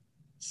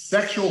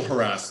 sexual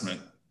harassment,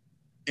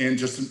 and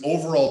just an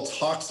overall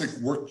toxic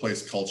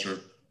workplace culture,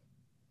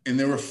 and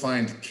they were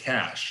fined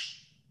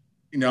cash.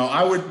 You know,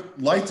 I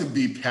would like to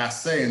be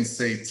passe and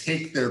say,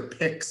 take their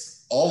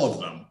picks, all of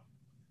them,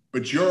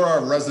 but you're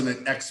our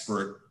resident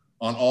expert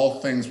on all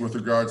things with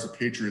regards to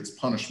Patriots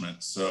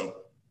punishment. So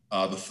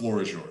the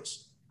floor is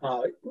yours.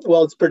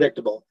 Well, it's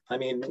predictable. I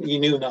mean, you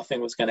knew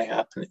nothing was going to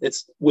happen.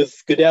 It's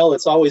with Goodell,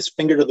 it's always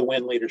finger to the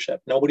wind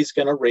leadership. Nobody's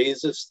going to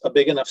raise a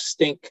big enough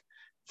stink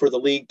for the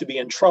league to be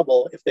in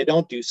trouble if they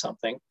don't do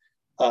something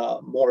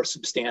more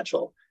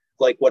substantial,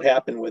 like what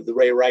happened with the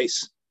Ray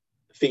Rice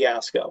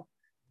fiasco.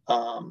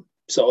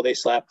 So they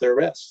slapped their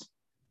wrists.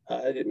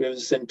 It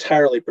was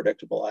entirely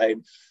predictable.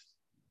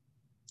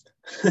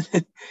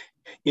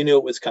 You knew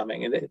it was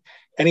coming, and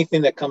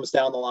anything that comes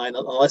down the line,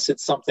 unless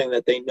it's something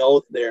that they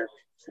know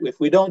if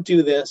we don't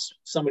do this,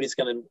 somebody's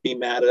going to be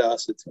mad at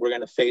us. We're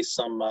going to face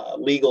some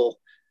legal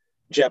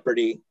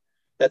jeopardy.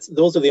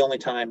 Those are the only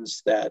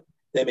times that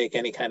they make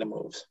any kind of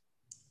moves.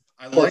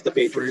 I like the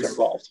Patriots are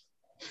involved.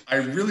 I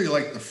really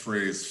like the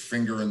phrase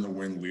 "finger in the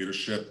wind"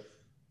 leadership.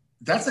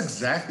 That's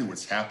exactly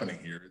what's happening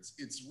here.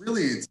 It's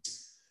really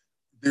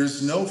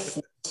there's no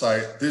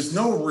foresight. There's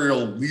no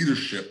real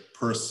leadership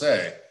per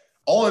se.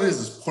 All it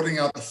is putting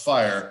out the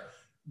fire,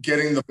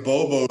 getting the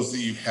bobos that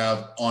you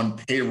have on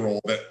payroll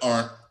that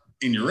aren't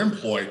in your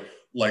employ,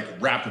 like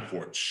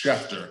Rappaport,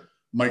 Schefter,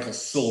 Michael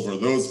Silver,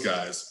 those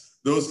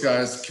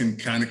guys can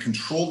kind of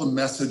control the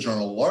message on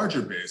a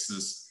larger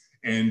basis.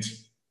 And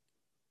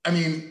I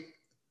mean,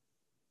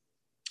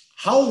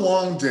 how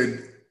long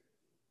did,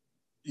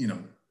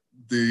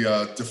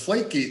 the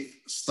Deflategate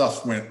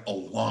stuff went a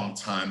long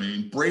time. I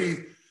mean,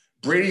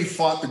 Brady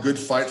fought the good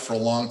fight for a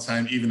long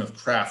time, even if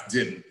Kraft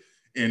didn't.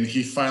 And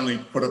he finally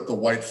put up the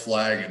white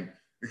flag and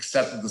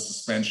accepted the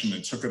suspension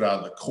and took it out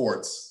of the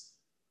courts.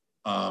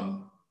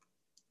 Man,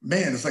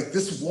 it's like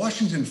this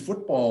Washington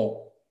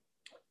football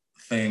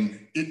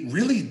thing, it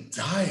really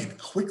died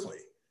quickly.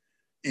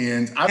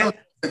 And I don't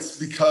know if it's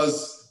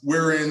because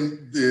we're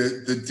in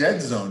the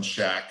dead zone,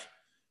 Shaq,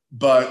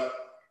 but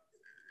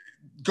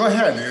go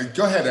ahead.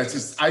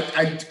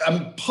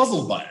 I'm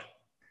puzzled by it.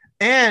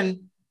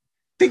 And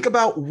think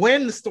about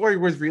when the story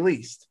was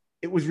released.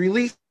 It was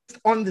released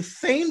on the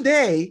same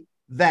day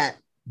that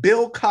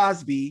Bill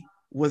Cosby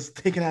was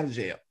taken out of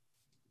jail.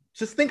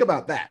 Just think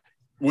about that.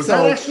 Was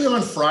that actually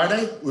on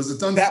Friday? Was it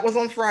done? That was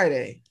on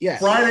Friday. Yeah.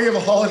 Friday of a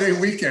holiday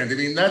weekend. I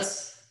mean,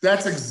 that's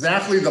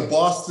exactly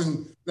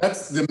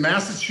that's the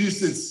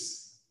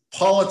Massachusetts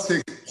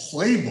politic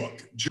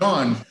playbook.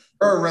 John,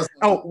 you're a resident.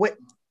 Oh, wait.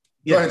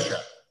 Yeah. Go ahead,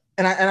 Chad.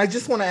 And I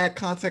just want to add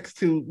context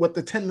to what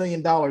the $10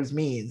 million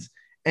means.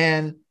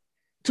 And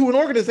to an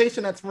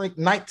organization that's ranked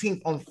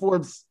 19th on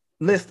Forbes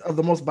list of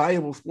the most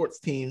valuable sports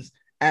teams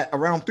at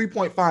around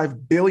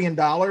 $3.5 billion,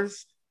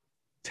 $10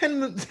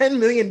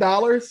 million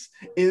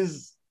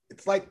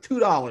it's like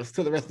 $2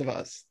 to the rest of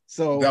us.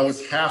 So that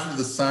was half of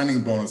the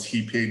signing bonus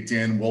he paid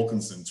Dan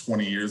Wilkinson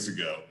 20 years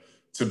ago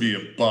to be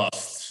a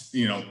bust.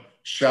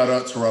 Shout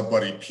out to our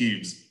buddy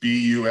Peeves,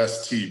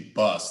 BUST,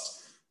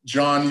 bust.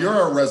 John, you're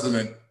our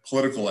resident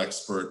political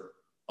expert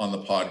on the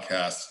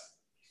podcast.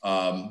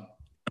 Go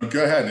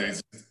ahead.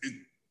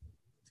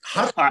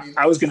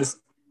 I was going to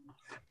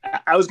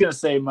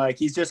say, Mike,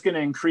 he's just going to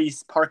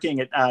increase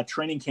parking at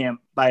training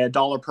camp by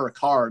 $1 per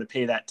car to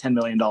pay that $10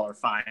 million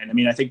fine. I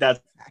mean, I think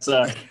that's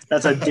a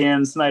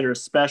Dan Snyder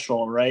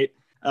special, right?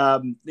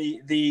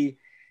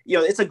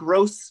 It's a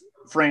gross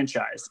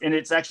franchise, and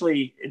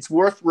it's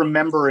worth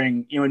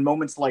remembering, in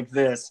moments like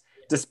this,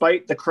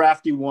 despite the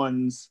crafty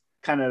ones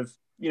kind of,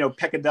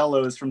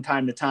 peccadillos from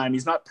time to time.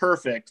 He's not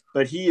perfect,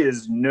 but he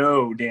is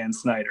no Dan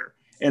Snyder,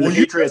 and the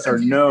Patriots are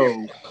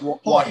no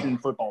Washington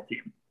football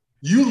team.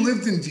 You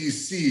lived in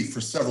D.C. for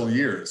several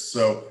years,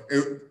 so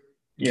it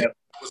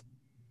was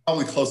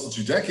probably close to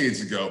 2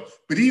 decades ago.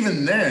 But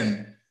even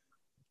then,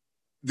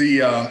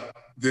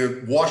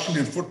 the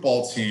Washington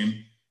football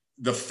team,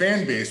 the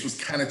fan base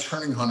was kind of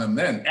turning on them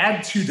then.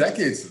 Add 2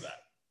 decades to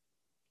that.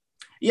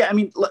 Yeah, I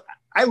mean, look,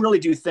 I really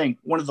do think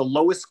one of the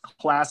lowest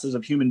classes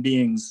of human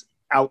beings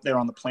out there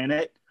on the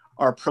planet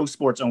are pro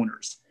sports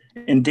owners.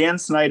 And Dan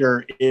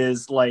Snyder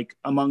is like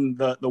among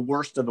the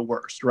worst of the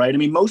worst, right? I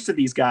mean, most of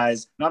these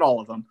guys, not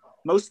all of them,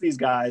 most of these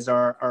guys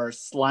are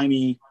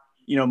slimy,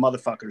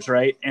 motherfuckers,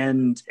 right?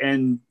 And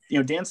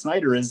Dan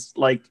Snyder is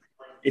like,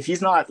 if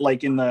he's not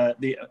like in the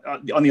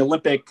on the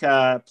Olympic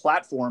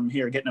platform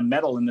here, getting a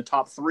medal in the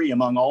top 3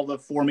 among all the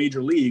 4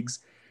 major leagues,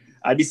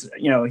 I'd be,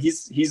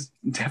 he's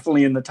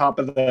definitely in the top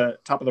of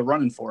the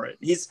running for it.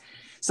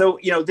 So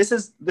this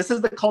is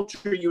the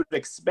culture you would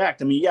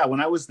expect. I mean, yeah, when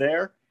I was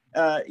there,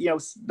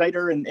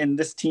 Snyder and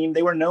this team,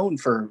 they were known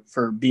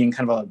for being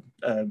kind of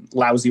a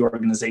lousy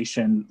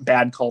organization,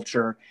 bad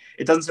culture.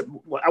 It doesn't.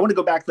 I want to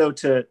go back though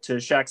to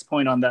Shaq's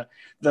point on the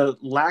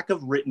lack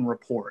of written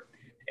report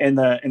and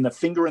the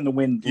finger in the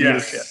wind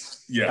leadership.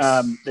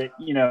 Yes.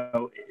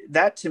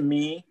 That to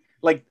me,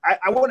 like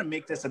I want to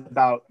make this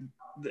about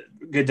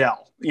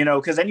Goodell,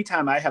 because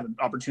anytime I have an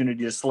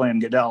opportunity to slam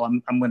Goodell,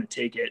 I'm going to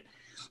take it.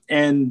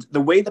 And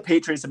the way the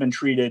Patriots have been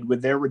treated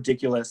with their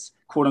ridiculous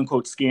quote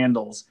unquote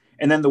scandals,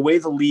 And then the way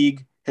the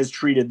league has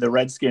treated the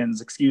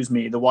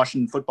the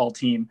Washington football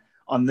team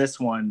on this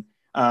one,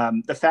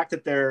 the fact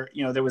that there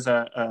was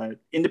a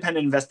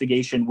independent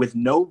investigation with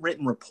no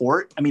written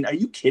report. I mean, are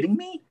you kidding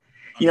me?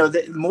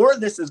 More of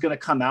this is going to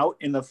come out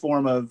in the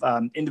form of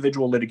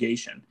individual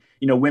litigation.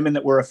 Women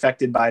that were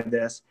affected by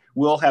this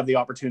will have the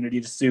opportunity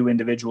to sue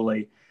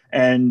individually.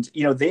 And,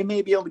 they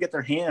may be able to get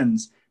their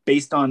hands,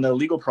 based on the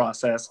legal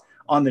process,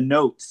 on the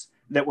notes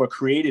that were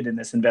created in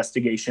this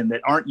investigation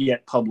that aren't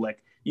yet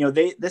public.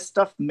 This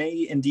stuff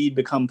may indeed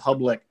become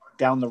public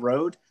down the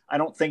road. I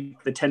don't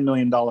think the $10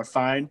 million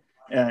fine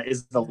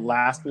is the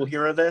last we'll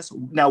hear of this.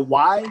 Now,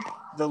 why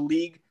the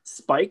league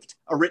spiked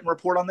a written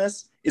report on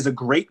this is a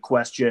great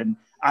question.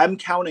 I'm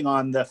counting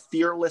on the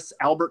fearless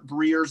Albert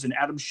Breers and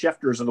Adam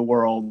Schefters of the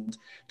world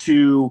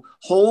to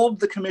hold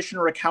the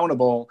commissioner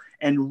accountable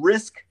and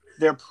risk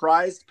their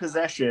prized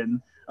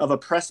possession of a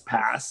press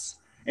pass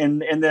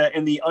and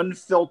the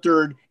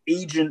unfiltered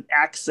agent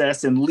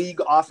access and league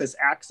office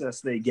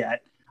access they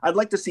get. I'd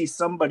like to see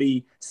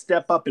somebody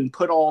step up and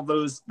put all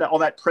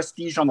that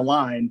prestige on the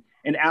line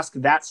and ask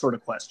that sort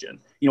of question.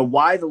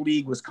 Why the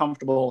league was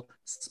comfortable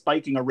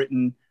spiking a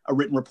written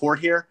report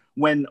here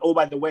when, oh,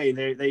 by the way,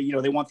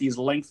 they want these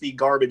lengthy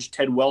garbage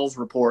Ted Wells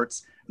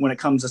reports when it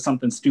comes to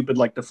something stupid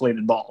like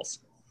deflated balls.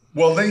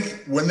 Well,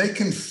 when they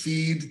can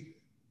feed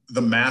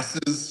the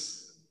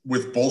masses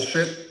with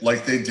bullshit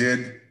like they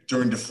did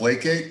during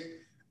Deflategate,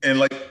 and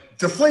like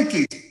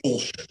Deflategate's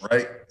bullshit,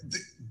 right?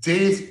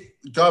 Dave,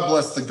 God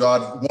bless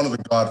one of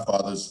the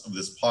godfathers of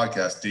this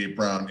podcast, Dave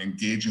Brown,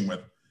 engaging with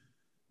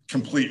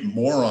complete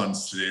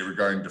morons today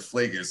regarding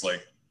Deflategate is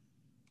like,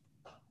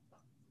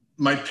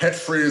 my pet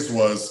phrase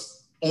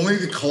was, only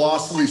the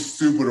colossally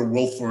stupid or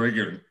willful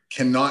ignorant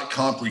cannot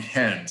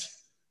comprehend,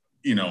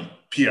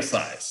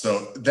 PSI.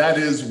 So that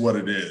is what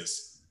it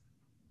is.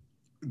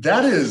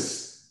 That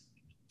is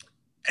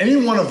any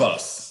one of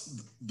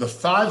us, the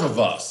five of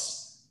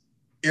us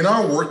in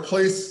our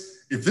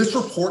workplace. If this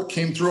report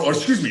came through, or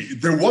excuse me,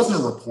 there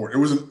wasn't a report, it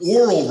was an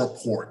oral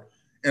report.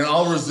 And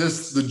I'll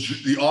resist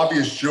the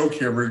obvious joke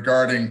here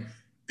regarding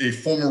a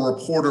former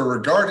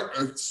reporter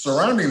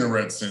surrounding the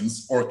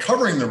Redskins or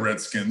covering the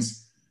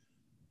Redskins.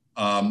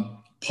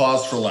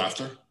 Pause for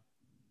laughter.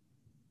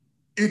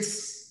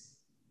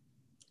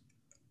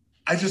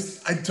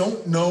 I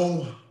don't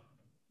know,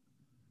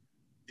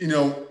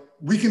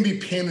 we can be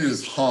painted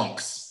as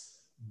honks,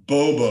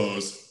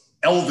 bobos,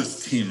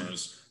 Elvis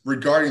teamers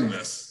regarding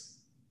this.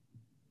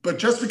 But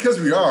just because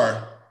we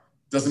are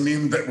doesn't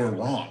mean that we're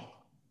wrong.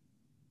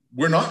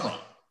 We're not wrong.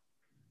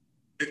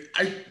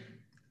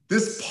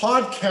 This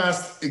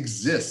podcast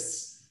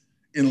exists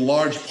in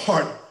large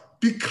part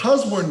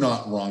because we're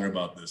not wrong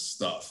about this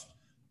stuff.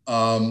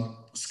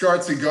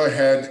 Scarzi, go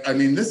ahead. I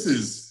mean, this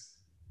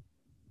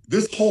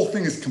whole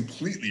thing is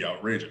completely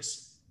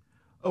outrageous.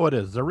 Oh, it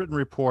is. The written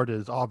report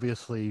is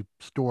obviously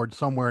stored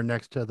somewhere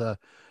next to the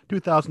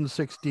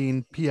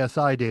 2016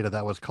 PSI data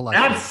that was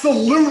collected.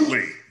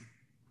 Absolutely.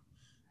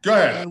 Go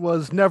ahead. And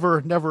was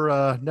never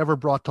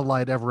brought to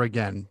light ever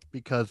again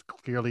because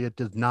clearly it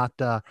did not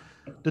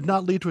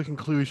lead to a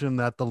conclusion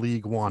that the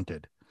league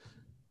wanted.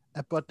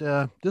 But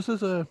this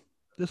is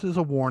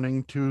a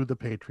warning to the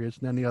Patriots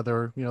and any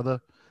other,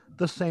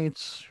 the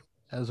Saints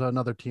as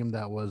another team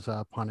that was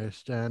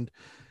punished, and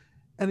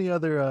any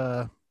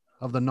other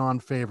of the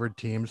non-favored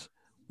teams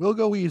will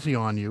go easy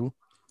on you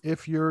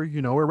if you're,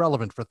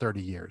 irrelevant for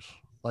 30 years,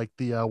 like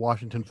the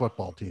Washington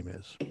football team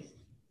is.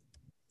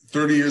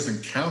 30 years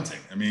and counting.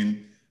 I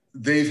mean,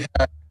 they've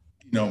had,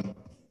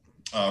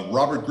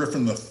 Robert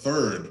Griffin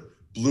III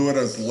blew out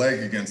his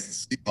leg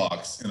against the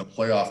Seahawks in a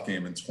playoff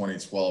game in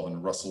 2012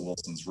 in Russell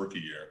Wilson's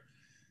rookie year.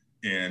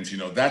 And,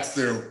 that's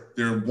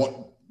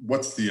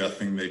what's the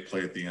thing they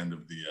play at the end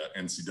of the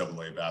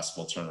NCAA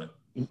basketball tournament?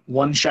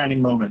 One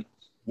shining moment.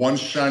 One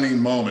shining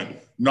moment.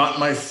 Not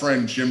my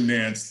friend Jim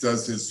Nance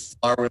does his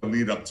flowery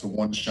lead up to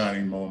one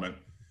shining moment.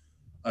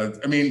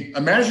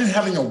 Imagine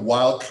having a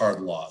wild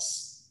card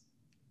loss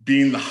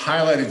being the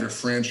highlight of your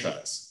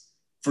franchise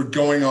for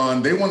going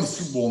on. They won the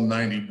Super Bowl in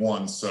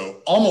 91,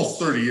 so almost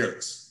 30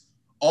 years.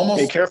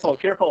 Almost. Hey, careful.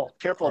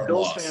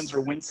 Bills fans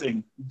are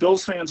wincing.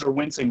 Bills fans are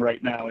wincing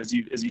right now as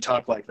you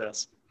talk like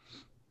this.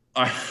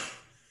 I'll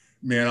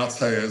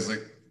tell you,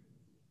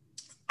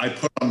 I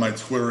put on my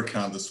Twitter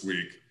account this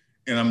week,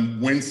 and I'm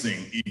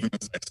wincing even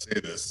as I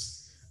say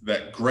this,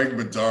 that Greg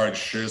Bedard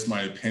shares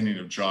my opinion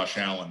of Josh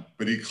Allen,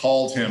 but he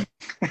called him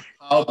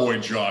Cowboy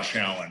Josh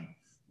Allen,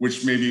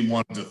 which made me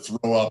want to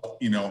throw up,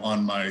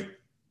 on my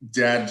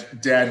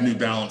dad New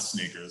Balance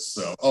sneakers.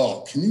 So,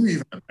 can you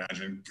even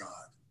imagine? God.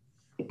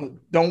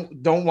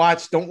 Don't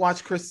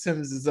watch Chris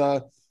Sims'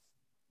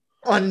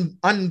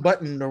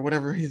 Unbuttoned or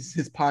whatever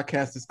his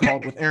podcast is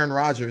called with Aaron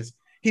Rodgers.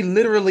 He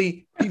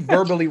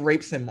verbally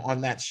rapes him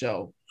on that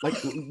show. Like,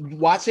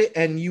 watch it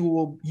and you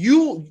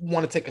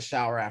want to take a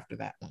shower after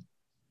that one.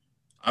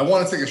 I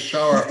want to take a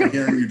shower after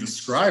hearing you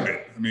describe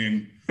it. I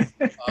mean,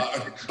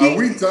 are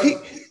we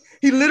done?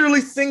 He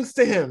literally sings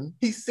to him.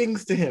 He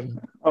sings to him.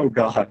 Oh,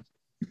 God.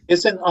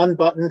 Isn't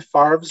Unbuttoned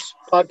Favre's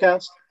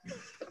podcast?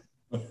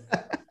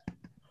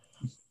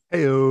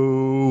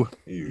 Heyo.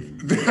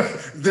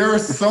 There are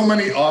so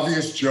many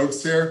obvious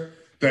jokes here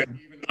that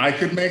even I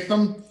could make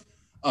them.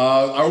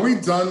 Are we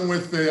done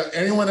with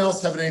anyone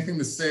else have anything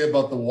to say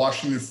about the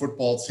Washington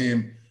football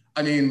team?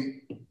 I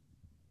mean,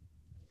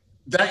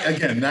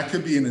 that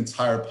could be an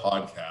entire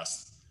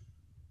podcast.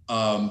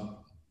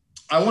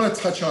 I want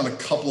to touch on a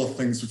couple of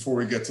things before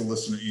we get to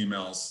listener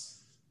emails.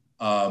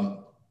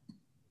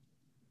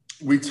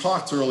 We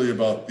talked earlier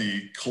about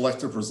the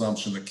collective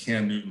presumption that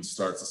Cam Newton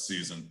starts the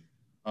season.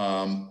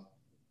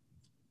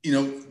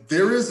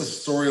 There is a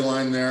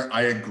storyline there.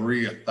 I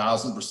agree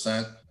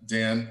 1,000%,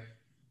 Dan.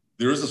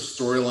 There is a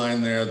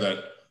storyline there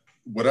that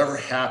whatever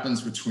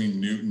happens between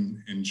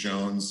Newton and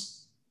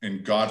Jones,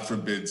 and God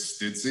forbid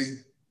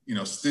Stidzy,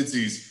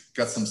 Stidzy's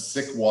got some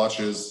sick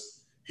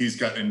watches. He's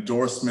got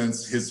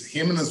endorsements.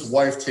 Him and his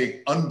wife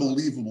take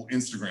unbelievable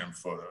Instagram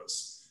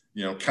photos,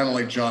 kind of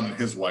like John and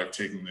his wife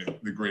taking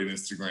the great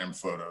Instagram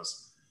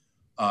photos.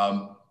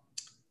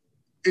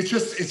 It's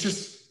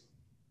just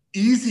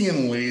easy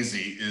and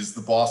lazy is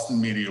the Boston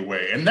media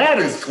way. And that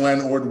is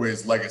Glenn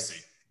Ordway's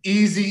legacy.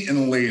 Easy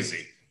and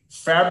lazy.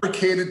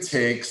 Fabricated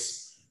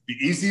takes, the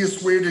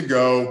easiest way to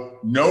go,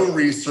 no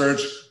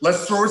research.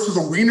 Let's throw it to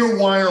the Wiener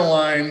Wire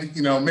line.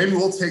 Maybe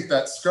we'll take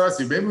that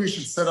scarcity. Maybe we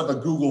should set up a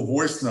Google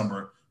Voice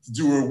number to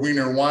do a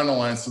Wiener Wire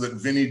line so that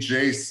Vinny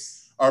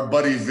Jace, our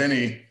buddy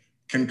Vinny,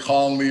 can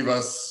call and leave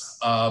us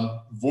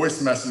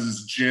voice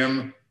messages,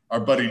 Jim, our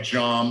buddy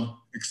John,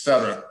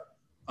 etc.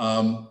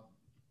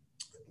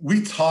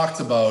 We talked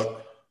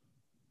about,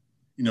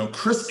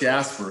 Chris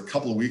Gasper a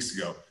couple of weeks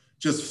ago,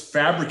 just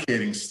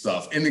fabricating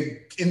stuff in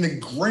the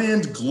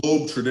grand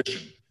globe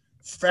tradition,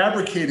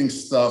 fabricating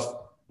stuff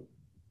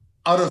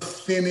out of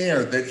thin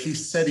air that he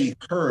said he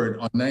heard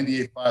on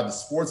 98.5 The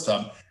Sports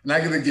Hub. And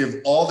I'm going to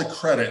give all the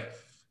credit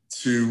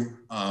to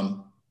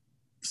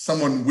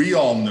someone we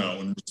all know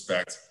and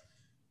respect,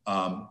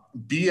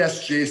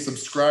 BSJ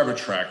Subscriber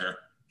Tracker.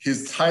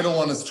 His title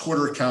on his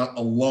Twitter account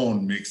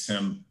alone makes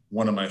him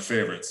one of my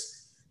favorites.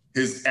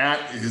 His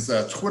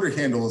Twitter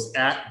handle is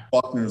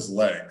 @Buckner's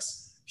Legs.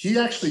 He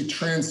actually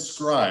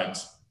transcribed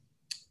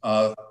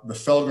the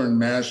Felger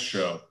and Maz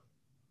show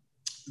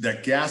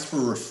that Gasper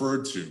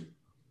referred to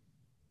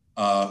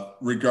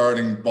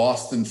regarding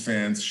Boston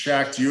fans.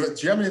 Shaq, do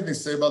you have anything to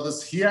say about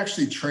this? He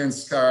actually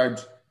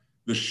transcribed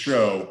the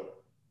show,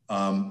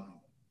 the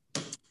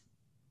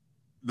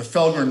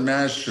Felger and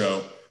Maz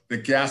show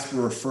that Gasper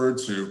referred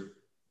to.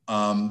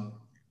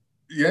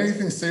 You have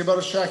anything to say about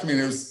it, Shaq? I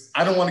mean,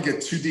 I don't want to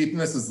get too deep in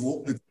this. It's a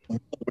little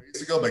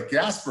ways ago, but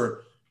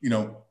Gasper,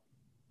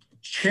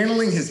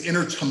 channeling his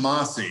inner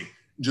Tomasi,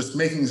 just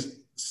making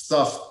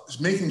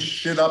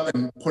shit up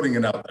and putting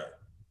it out there.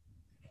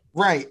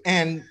 Right.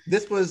 And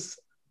this was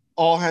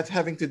all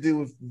having to do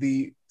with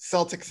the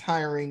Celtics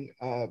hiring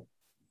Ime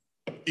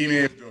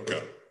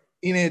Udoka.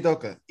 Ime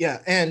Udoka.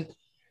 Yeah.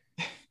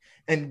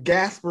 And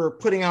Gasper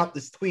putting out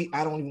this tweet.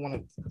 I don't even want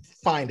to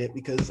find it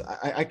because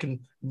I can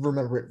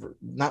remember it,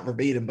 not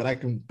verbatim, but I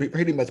can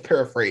pretty much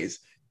paraphrase,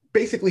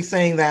 basically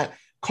saying that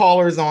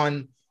callers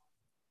on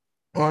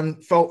the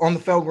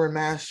Felger and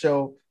Maz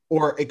show,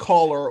 or a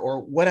caller or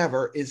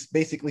whatever, is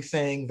basically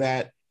saying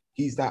that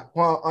he's not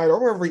qualified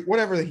or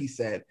whatever he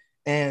said.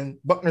 And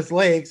Buckner's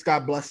Legs,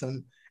 God bless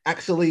him,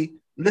 actually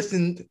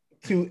listened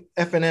to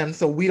FNM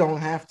so we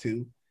don't have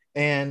to.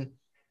 And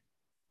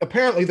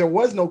apparently there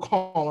was no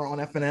caller on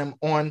FNM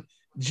on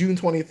June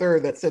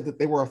 23rd that said that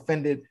they were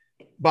offended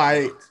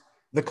by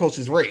the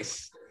coach's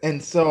race.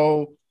 And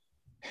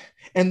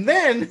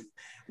then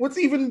what's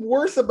even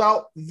worse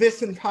about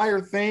this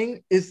entire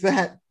thing is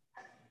that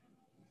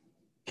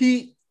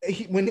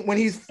when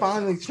he's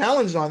finally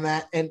challenged on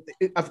that, and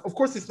of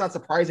course it's not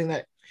surprising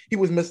that he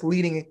was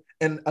misleading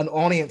an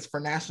audience for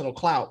national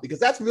clout, because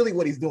that's really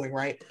what he's doing,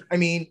 right? I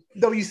mean,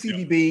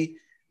 WCBB,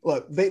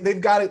 look,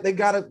 they've got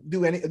to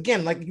do any,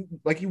 again,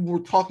 like you were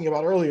talking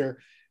about earlier,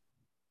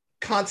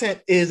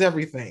 content is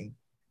everything.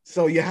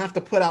 So you have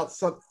to put out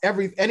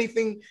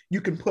anything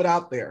you can put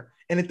out there,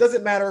 and it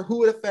doesn't matter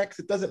who it affects.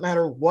 It doesn't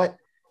matter what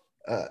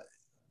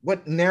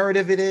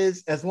narrative it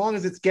is, as long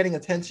as it's getting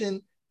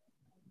attention.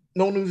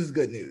 No news is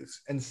good news.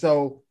 And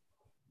so,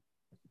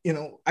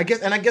 I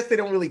guess they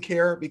don't really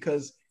care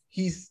because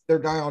he's their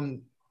guy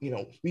on,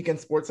 Weekend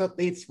Sports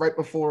Updates right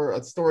before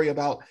a story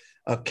about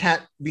a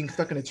cat being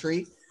stuck in a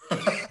tree.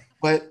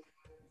 But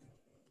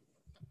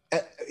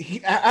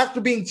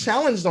after being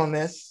challenged on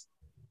this,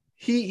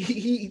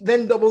 he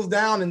then doubles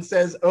down and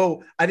says,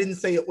 "Oh, I didn't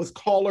say it was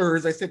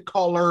callers. I said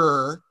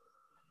caller."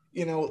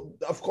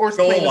 Of course,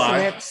 still a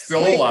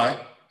lie.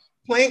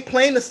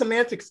 Playing the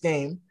semantics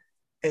game.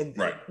 And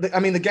right. The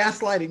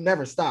gaslighting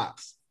never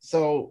stops.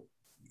 So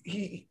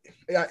it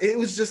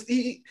was just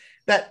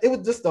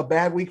a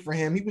bad week for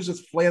him. He was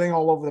just flailing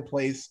all over the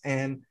place.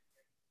 And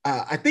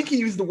I think he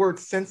used the word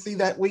 "sensey"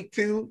 that week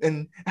too.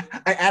 And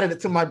I added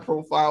it to my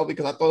profile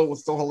because I thought it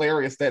was so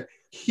hilarious that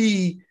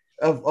he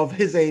of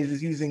his age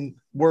is using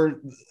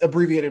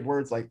abbreviated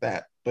words like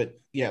that. But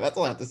yeah, that's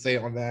all I have to say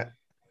on that.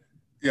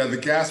 Yeah, the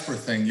Gasper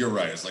thing, you're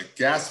right. It's like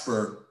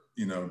Gasper,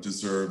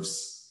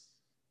 deserves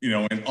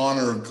in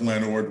honor of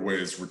Glenn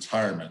Ordway's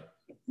retirement,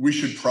 we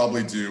should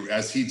probably do,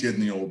 as he did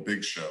in the old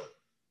Big Show,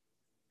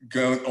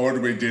 Glenn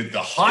Ordway did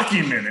the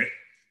hockey minute.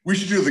 We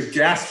should do the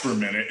Gasper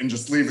minute and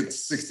just leave it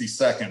 60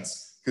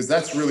 seconds, because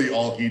that's really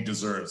all he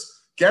deserves.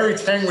 Gary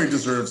Tanguay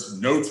deserves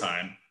no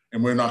time,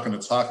 and we're not going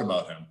to talk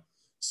about him.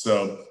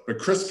 So, but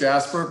Chris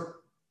Gasper,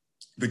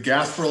 the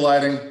Gasper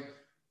lighting,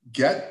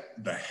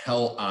 get the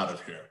hell out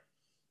of here.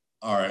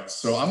 All right,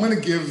 so I'm going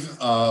to give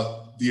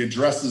the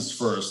addresses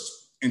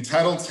first.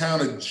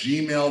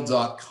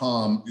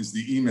 entitledtown@gmail.com is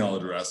the email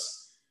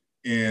address.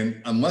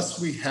 And unless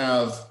you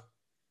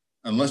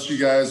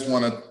guys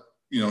want to,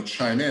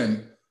 chime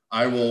in,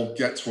 I will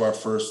get to our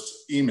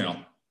first email.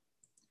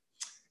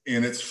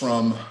 And it's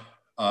from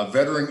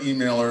veteran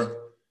emailer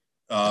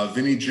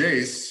Vinny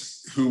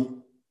Jace,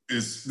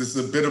 this is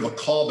a bit of a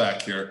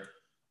callback here.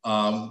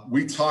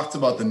 We talked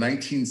about the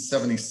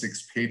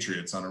 1976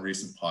 Patriots on a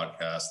recent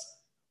podcast.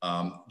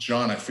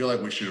 John, I feel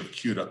like we should have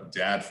queued up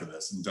Dad for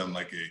this and done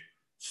like a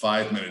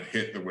 5-minute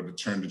hit that would have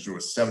turned into a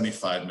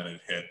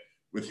 75-minute hit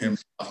with him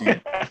talking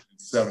about the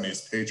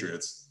 70s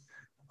Patriots.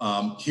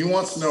 He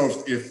wants to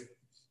know if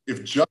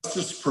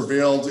justice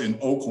prevailed in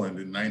Oakland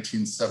in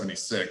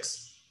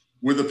 1976,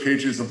 would the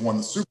Patriots have won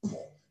the Super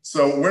Bowl?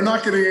 So we're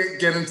not going to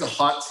get into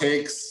hot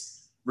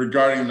takes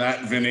regarding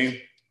that,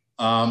 Vinny,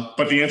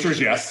 but the answer is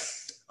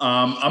yes.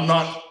 I'm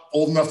not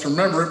old enough to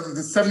remember it.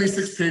 The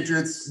 76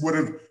 Patriots would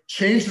have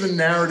changed the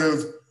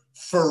narrative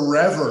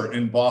forever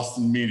in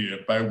Boston media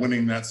by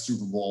winning that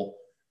Super Bowl.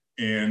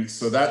 And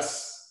so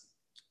that's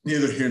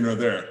neither here nor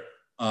there.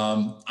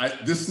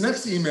 This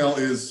next email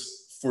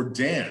is for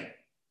Dan.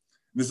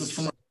 This is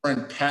from my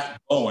friend Pat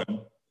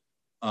Bowen.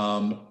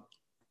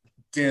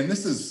 Dan,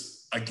 this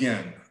is,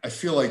 again, I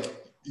feel like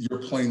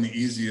you're playing the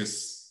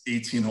easiest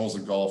 18 holes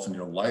of golf in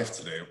your life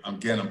today. I'm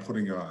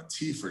putting it on a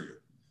tee for you.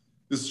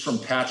 This is from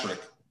Patrick.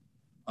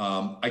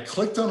 I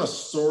clicked on a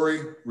story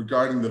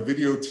regarding the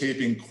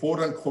videotaping quote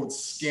unquote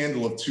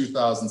scandal of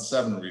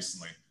 2007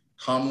 recently,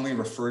 commonly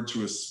referred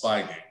to as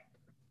Spygate.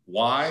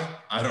 Why?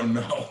 I don't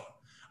know.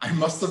 I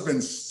must have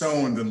been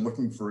stoned and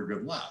looking for a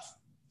good laugh.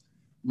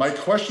 My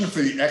question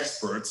for the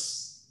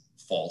experts,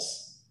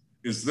 false,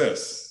 is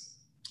this.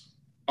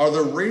 Are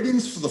the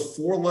ratings for the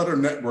 4-letter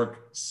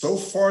network so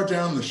far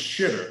down the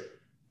shitter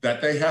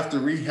that they have to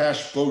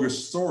rehash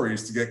bogus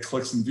stories to get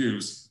clicks and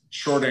views?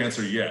 Short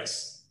answer,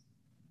 yes.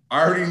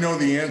 I already know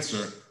the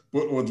answer,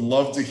 but would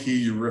love to hear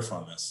you riff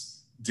on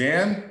this.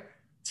 Dan,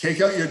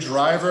 take out your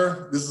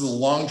driver. This is a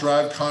long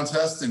drive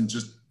contest and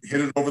just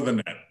hit it over the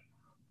net.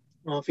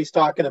 Well, if he's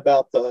talking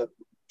about the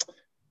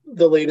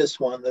latest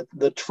one,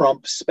 the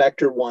Trump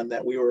Spectre one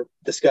that we were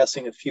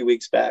discussing a few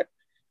weeks back,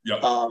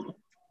 yep.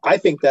 I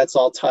think that's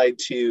all tied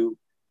to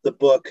the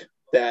book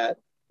that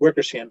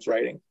Wickersham's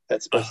writing.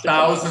 That's supposed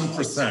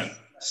 1,000%.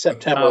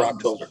 September, 1,000%.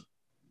 October.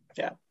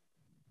 Yeah.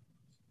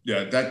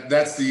 Yeah,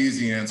 that's the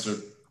easy answer.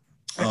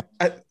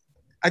 I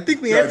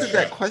think we answered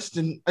that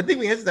question. I think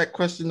we answered that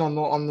question on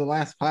the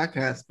last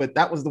podcast, but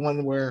that was the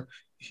one where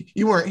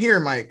you weren't here,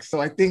 Mike. So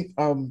I think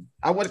I'd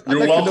like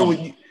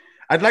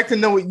to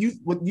know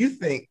what you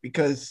think,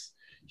 because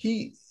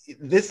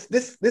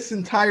this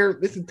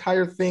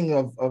entire thing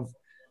of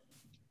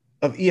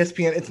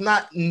ESPN, it's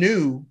not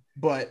new,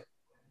 but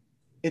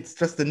it's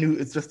just a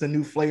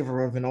new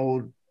flavor of an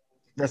old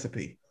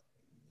recipe.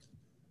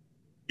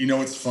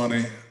 It's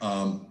funny.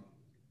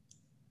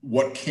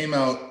 What came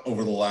out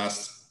over the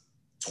last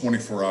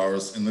 24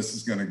 hours, and this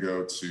is going to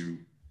go to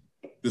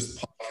this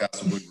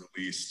podcast will be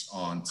released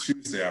on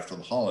Tuesday after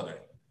the holiday.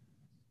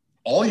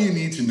 All you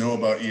need to know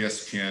about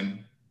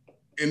ESPN,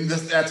 and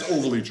that's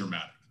overly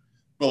dramatic,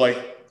 but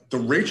like the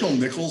Rachel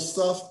Nichols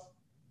stuff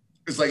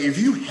is like, if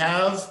you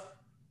have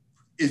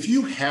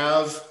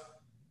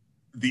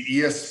the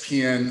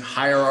ESPN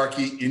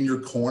hierarchy in your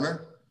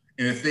corner,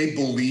 and if they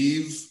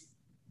believe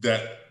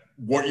that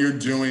what you're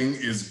doing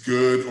is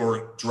good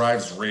or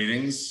drives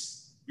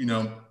ratings,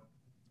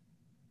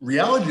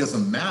 reality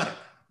doesn't matter.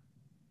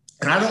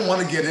 And I don't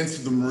want to get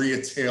into the Maria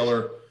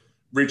Taylor,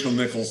 Rachel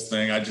Nichols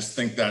thing. I just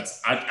think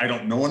I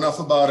don't know enough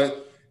about it,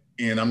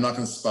 and I'm not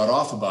going to spout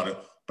off about it.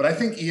 But I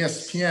think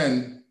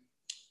ESPN,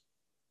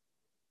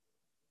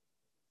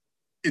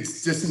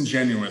 it's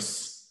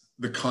disingenuous,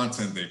 the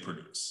content they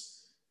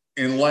produce.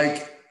 And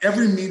like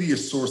every media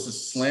source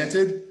is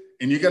slanted,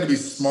 and you got to be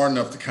smart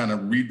enough to kind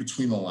of read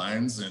between the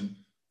lines. And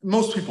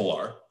most people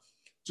are.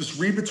 Just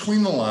read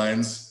between the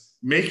lines,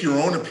 make your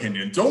own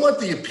opinion. Don't let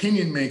the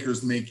opinion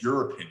makers make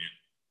your opinion.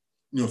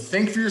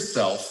 Think for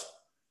yourself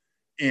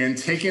and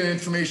take in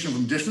information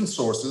from different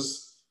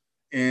sources.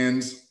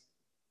 And,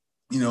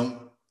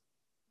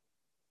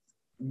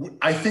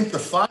 I think the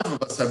 5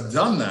 of us have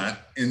done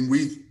that, and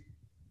we've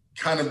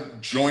kind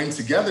of joined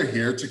together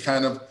here to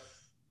kind of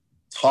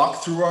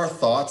talk through our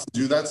thoughts,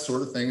 do that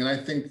sort of thing. And I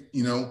think,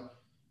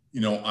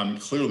 I'm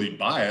clearly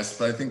biased,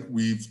 but I think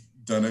we've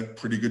done a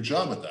pretty good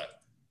job at that.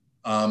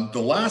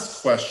 The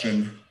last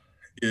question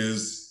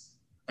is,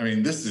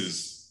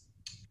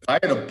 if I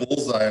had a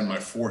bullseye on my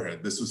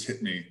forehead, this was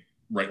hit me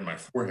right in my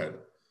forehead.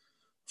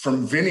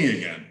 From Vinny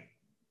again.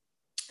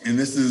 and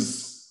this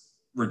is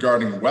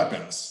regarding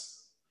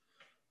weapons.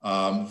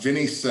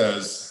 Vinny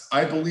says,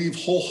 I believe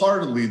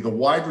wholeheartedly the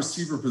wide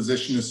receiver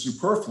position is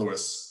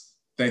superfluous.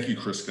 Thank you,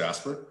 Chris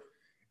Gasper.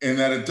 And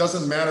that it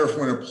doesn't matter if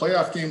we're in a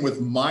playoff game with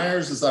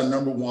Myers as our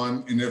number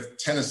one and if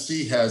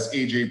Tennessee has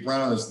A.J.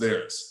 Brown as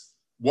theirs.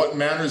 What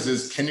matters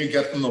is, can you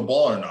get them the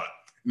ball or not?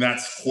 And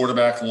that's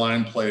quarterback,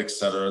 line play, et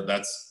cetera.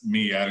 That's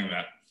me adding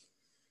that.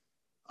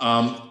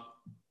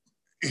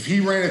 If he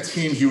ran a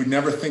team, he would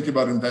never think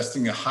about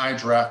investing a high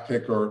draft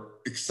pick or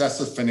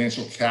excessive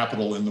financial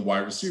capital in the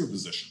wide receiver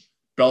position.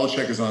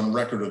 Belichick is on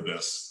record of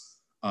this.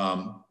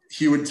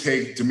 He would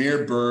take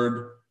Damiere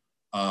Byrd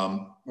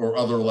or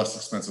other less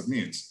expensive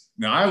means.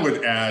 Now, I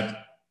would add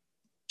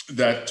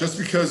that just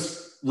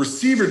because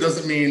receiver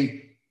doesn't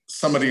mean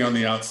somebody on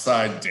the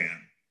outside, Dan.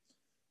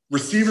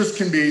 Receivers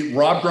can be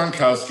Rob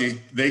Gronkowski.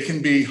 They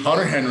can be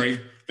Hunter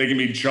Henry. They can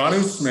be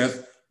Jonnu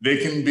Smith. They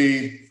can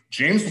be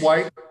James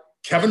White,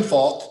 Kevin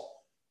Falk,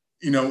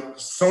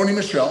 Sony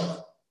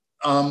Michel.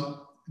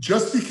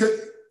 Just because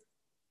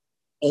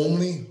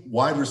only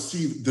wide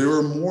receiver, there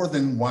are more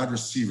than wide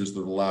receivers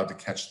that are allowed to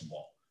catch the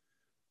ball.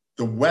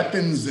 The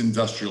weapons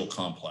industrial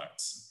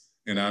complex,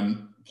 and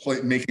I'm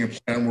making a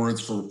play on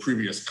words for a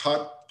previous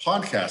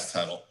podcast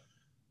title.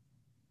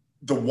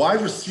 The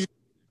wide receiver,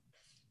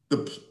 the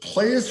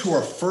players who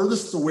are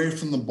furthest away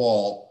from the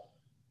ball,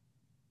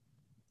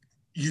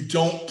 you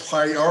don't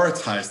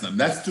prioritize them.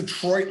 That's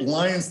Detroit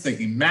Lions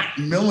thinking. Matt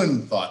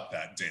Millen thought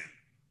that, Dan.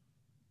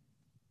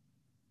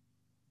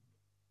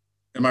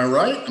 Am I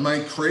right? Am I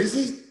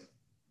crazy?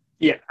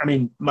 Yeah, I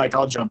mean, Mike,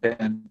 I'll jump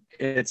in.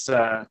 It's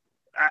I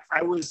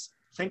was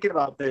thinking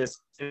about this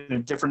in a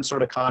different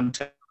sort of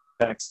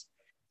context.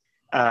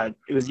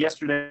 It was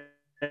yesterday,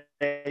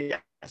 I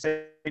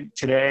think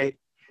today,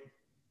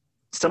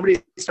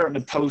 somebody's starting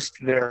to post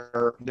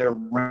their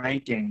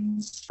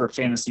rankings for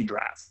fantasy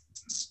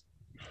drafts.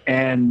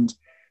 And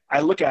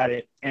I look at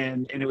it,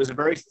 and it was a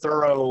very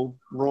thorough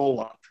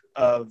roll-up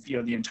of,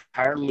 the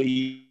entire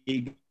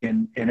league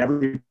and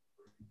every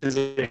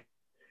position.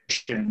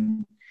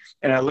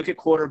 And I look at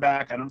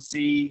quarterback, I don't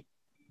see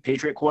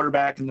Patriot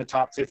quarterback in the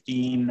top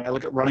 15. I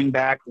look at running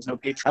back, there's no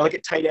Patriot. I look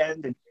at tight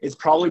end, and it's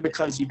probably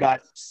because you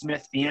got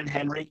Smith and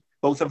Henry.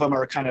 Both of them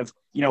are kind of,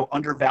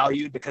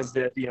 undervalued because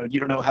you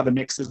don't know how the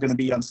mix is going to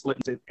be on split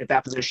at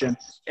that position.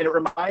 And it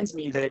reminds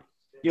me that,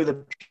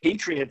 the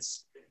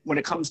Patriots, when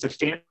it comes to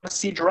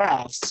fantasy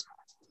drafts,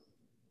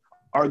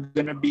 are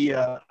going to be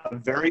a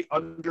very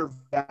undervalued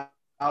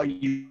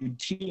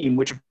team,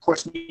 which of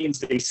course means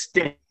they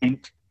stink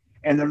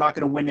and they're not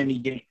going to win any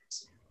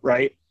games,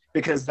 right?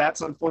 Because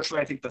that's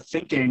unfortunately, I think, the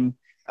thinking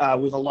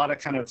with a lot of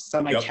kind of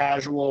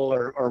semi-casual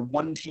or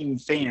one-team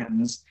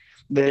fans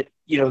that,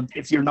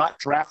 if you're not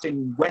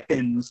drafting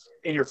weapons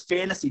in your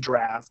fantasy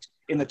draft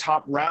in the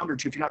top round or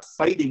two, if you're not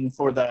fighting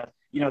for the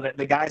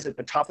guys at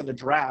the top of the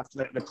draft,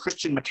 the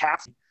Christian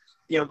McCaffrey,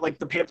 like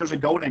the Panthers are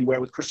going anywhere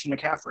with Christian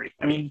McCaffrey.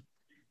 I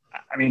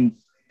mean,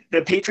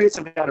 the Patriots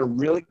have got a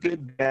really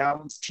good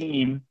balanced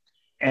team.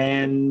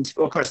 And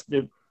well, of course,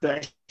 the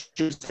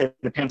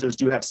Panthers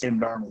do have Sam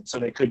Darnold, so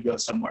they could go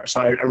somewhere. So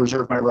I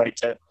reserve my right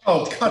to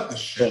cut the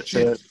shit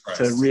to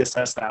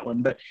reassess that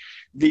one. But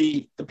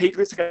the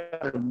Patriots have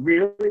got a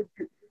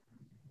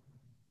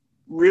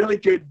really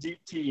good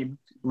deep team.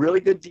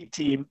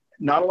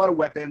 Not a lot of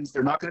weapons.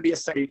 They're not going to be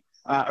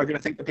are going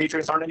to think the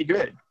Patriots aren't any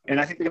good, and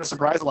I think they're going to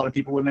surprise a lot of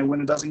people when they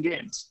win a dozen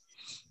games.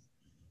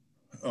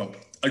 Oh,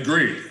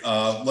 agreed.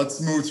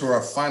 Let's move to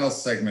our final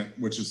segment,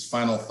 which is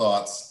final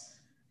thoughts.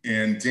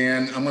 And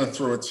Dan, I'm going to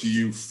throw it to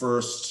you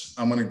first.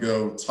 I'm going to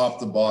go top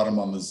to bottom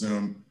on the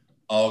Zoom.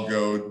 I'll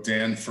go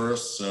Dan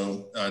first.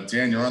 So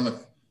Dan, you're on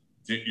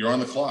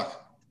the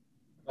clock.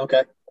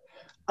 Okay.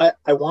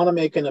 I want to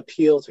make an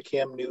appeal to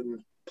Cam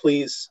Newton.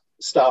 Please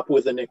stop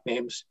with the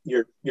nicknames.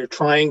 You're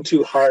trying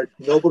too hard.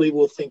 Nobody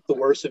will think the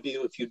worse of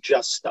you if you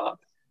just stop.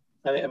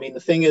 I mean, the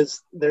thing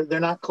is, they're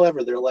not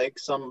clever. They're like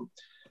some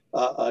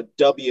a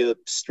W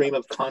stream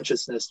of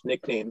consciousness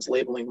nicknames,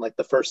 labeling like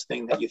the first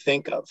thing that you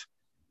think of.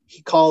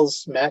 He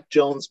calls Mac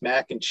Jones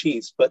mac and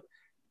cheese, but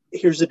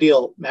here's the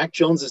deal. Mac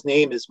Jones's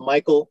name is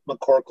Michael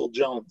McCorkle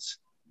Jones.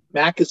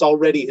 Mac is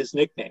already his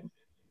nickname.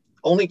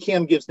 Only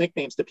Cam gives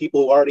nicknames to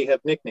people who already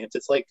have nicknames.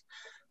 It's like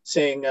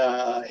saying,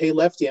 hey,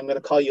 Lefty, I'm going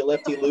to call you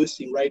Lefty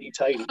Lucy, righty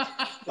tighty.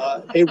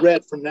 Hey,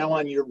 Red, from now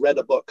on, you're Red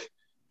a book.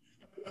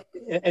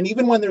 And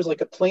even when there's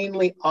like a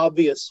plainly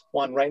obvious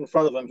one right in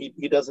front of him,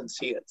 he doesn't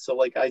see it. So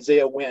like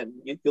Isaiah Wynn,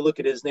 you look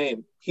at his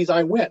name, he's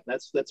I Win.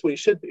 That's what he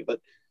should be. But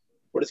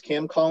what does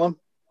Cam call him?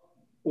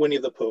 Winnie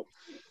the Pooh.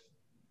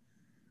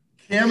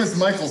 Cam is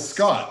Michael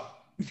Scott.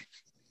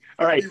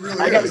 All right, Really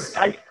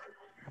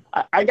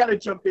I got to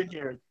jump in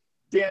here.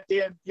 Dan, you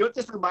know what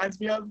this reminds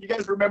me of? You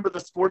guys remember the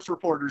Sports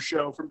Reporter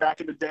show from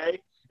back in the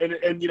day? And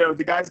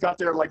the guys got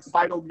their like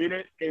final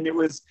minute, and it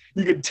was,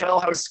 you could tell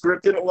how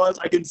scripted it was.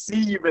 I can see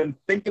you've been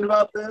thinking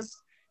about this.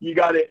 You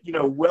got it,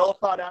 well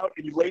thought out,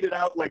 and you laid it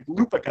out like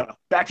Lupica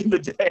back in the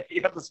day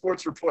of the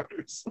Sports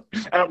Reporters.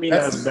 I don't mean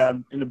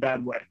that in a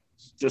bad way.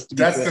 Just to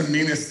be that's fair. the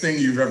meanest thing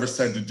you've ever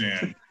said to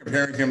Dan,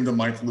 comparing him to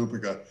Mike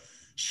Lupica.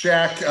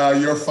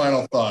 Shaq, your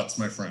final thoughts,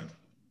 my friend.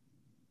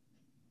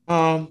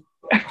 Wow.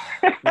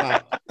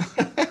 How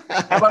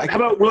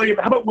about William?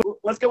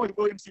 Let's go with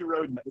William C.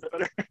 Roden. Is that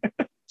better?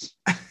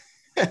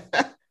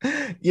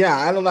 Yeah,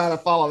 I don't know how to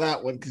follow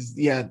that one because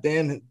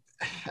Dan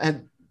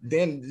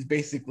is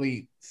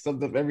basically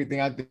summed up everything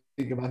I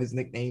think about his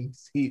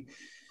nicknames. It's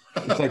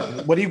like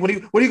what are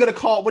you gonna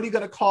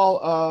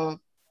call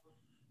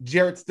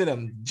Jarrett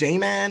Stidham,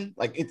 J-Man?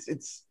 Like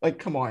it's like,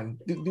 come on,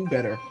 do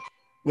better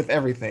with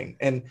everything.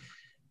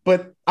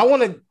 But I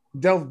want to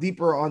delve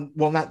deeper on,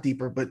 well, not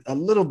deeper, but a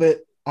little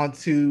bit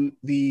onto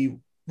the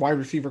wide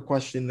receiver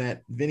question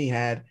that Vinny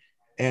had.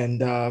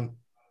 And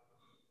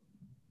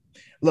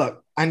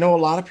look, I know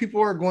a lot of people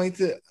are going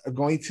to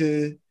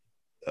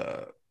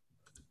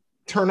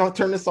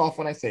turn this off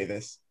when I say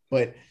this,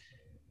 but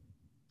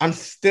I'm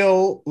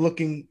still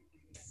looking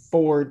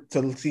forward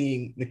to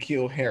seeing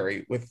N'Keal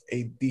Harry with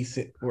a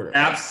decent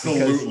quarterback.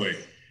 Absolutely.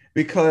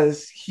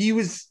 Because he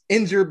was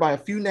injured by a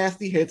few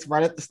nasty hits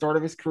right at the start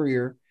of his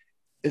career.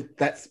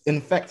 That's in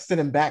effect sent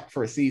him back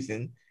for a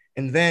season.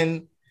 And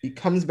then he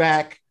comes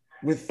back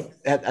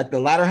at the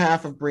latter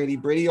half of Brady.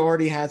 Brady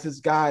already has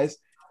his guys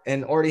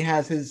and already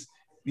has his,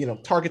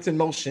 targets in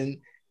motion.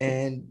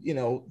 And,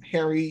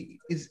 Harry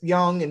is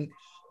young and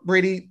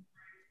Brady,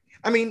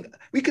 I mean,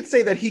 we could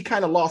say that he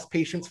kind of lost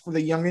patience for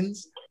the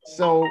youngins.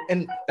 So,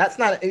 and that's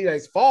not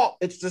anybody's fault.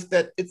 It's just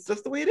the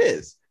way it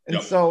is. And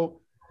yep.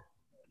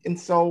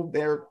 So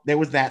there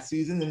was that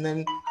season, and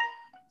then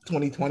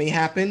 2020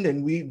 happened,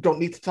 and we don't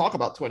need to talk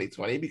about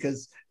 2020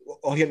 because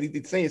all you need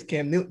to say is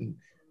Cam Newton,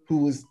 who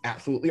was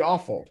absolutely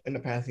awful in the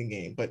passing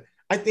game. But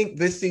I think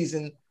this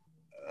season,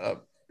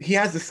 he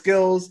has the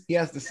skills, he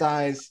has the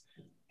size.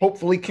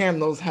 Hopefully Cam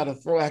knows how to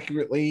throw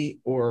accurately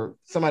or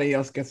somebody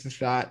else gets a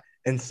shot.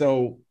 And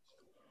so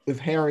with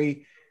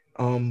Harry,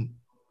 and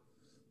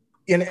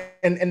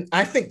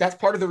I think that's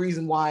part of the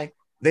reason why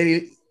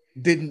they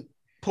didn't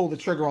pull the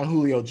trigger on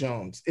Julio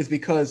Jones is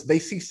because they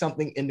see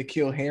something in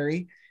N'Keal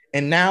Harry.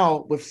 And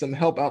now with some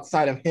help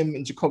outside of him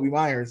and Jacoby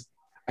Myers,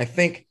 I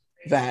think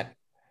that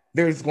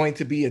there's going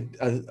to be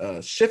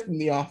a shift in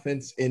the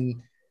offense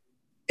in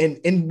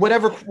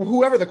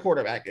whoever the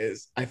quarterback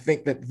is. I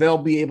think that they'll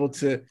be able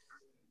to,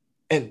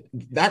 and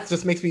that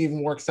just makes me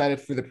even more excited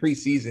for the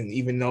preseason,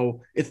 even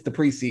though it's the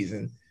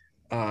preseason.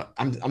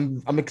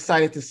 I'm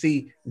excited to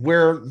see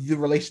where the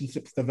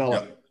relationships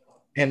develop,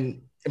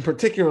 and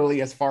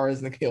particularly as far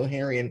as N'Keal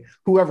Harry and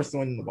whoever's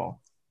throwing the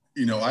ball.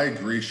 I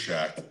agree,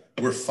 Shaq.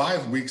 We're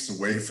 5 weeks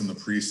away from the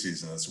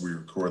preseason as we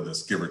record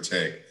this, give or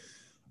take.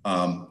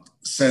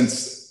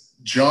 Since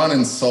John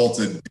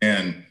insulted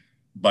Dan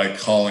by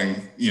referring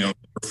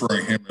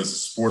him as a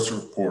sports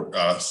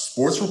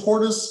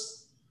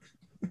reporters,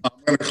 I'm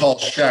going to call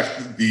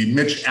Shaq the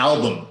Mitch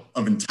Albom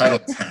of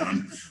Entitled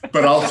Town,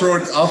 but I'll throw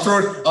it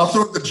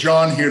to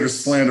John here to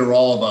slander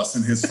all of us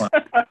in his final.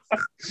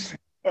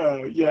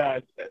 Oh yeah,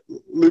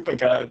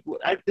 Lupica.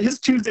 His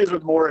Tuesdays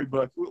with Maury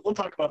book. We'll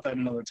talk about that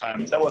another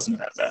time. That wasn't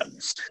that bad.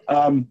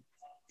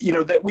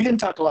 That we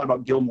didn't talk a lot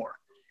about Gilmore,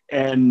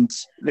 and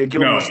the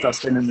Gilmore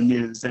stuff's been in the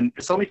news. And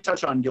so let me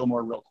touch on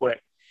Gilmore real quick.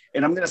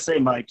 And I'm going to say,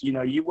 Mike,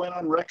 you went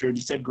on record.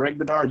 You said Greg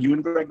Bedard. You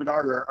and Greg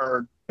Bedard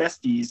are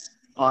besties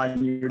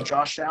on your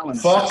Josh Allen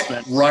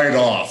assessment. Right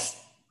off.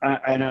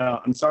 I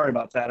know. I'm sorry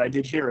about that. I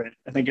did hear it.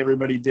 I think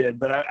everybody did.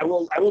 But I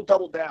will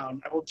double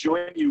down. I will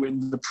join you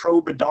in the pro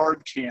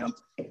Bedard camp.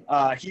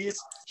 He's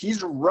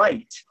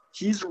right.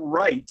 He's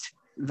right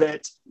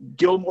that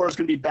Gilmore is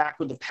going to be back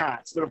with the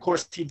Pats. But, of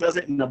course, he does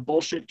it in a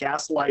bullshit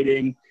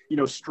gaslighting,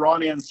 straw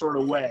man sort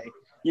of way.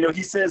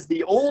 He says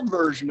the old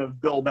version of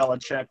Bill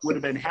Belichick would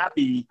have been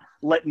happy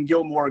letting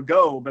Gilmore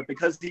go. But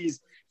because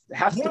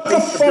has what to the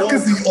face fuck the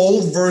is the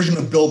old version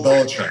of Bill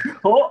Belichick?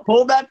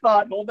 Hold that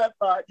thought.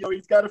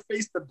 He's got to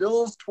face the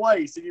Bills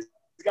twice, and he's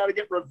got to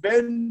get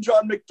revenge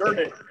on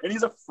McDermott, and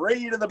he's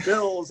afraid of the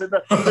Bills and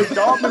the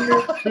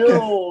dominant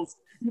Bills.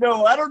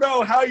 I don't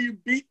know how you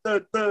beat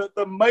the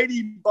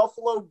mighty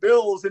Buffalo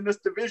Bills in this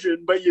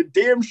division, but you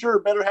damn sure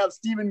better have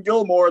Stephen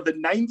Gilmore, the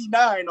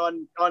 99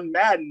 on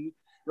Madden.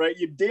 Right,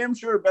 you damn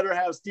sure better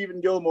have Stephen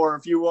Gilmore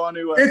if you want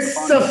to. It's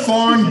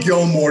Stephon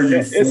Gilmore,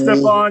 you fool. It's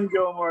Stephon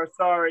Gilmore.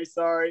 Sorry.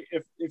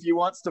 If you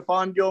want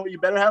Stephon Gilmore, you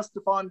better have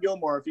Stephon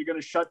Gilmore if you're going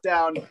to shut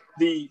down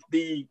the.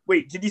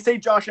 Wait, did you say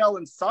Josh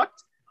Allen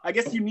sucked? I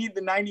guess you need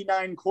the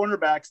 99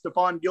 cornerback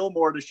Stephon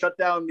Gilmore to shut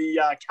down the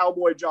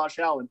Cowboy Josh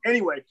Allen.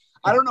 Anyway,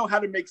 I don't know how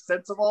to make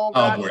sense of all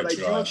that, but I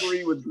do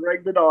agree with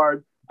Greg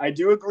Bedard. I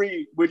do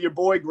agree with your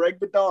boy Greg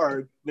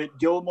Bedard that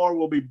Gilmore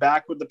will be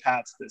back with the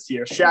Pats this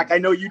year. Shaq, I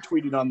know you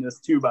tweeted on this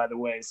too, by the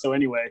way. So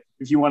anyway,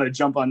 if you want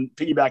to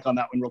piggyback on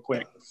that one real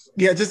quick.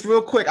 Yeah, just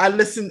real quick. I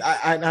listened.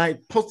 I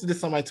posted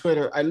this on my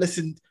Twitter. I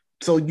listened,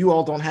 so you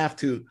all don't have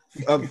to,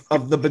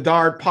 of the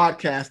Bedard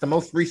podcast, the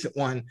most recent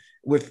one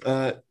with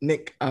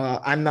Nick.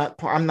 I'm not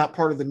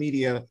part of the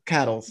media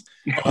cattles.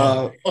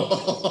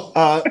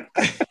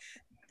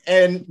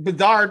 And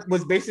Bedard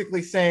was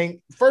basically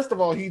saying, first of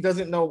all, he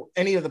doesn't know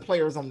any of the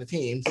players on the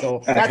team,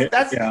 so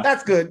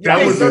that's good.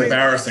 That was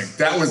embarrassing.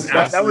 That was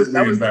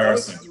absolutely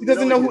embarrassing. He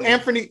doesn't know who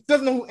Anthony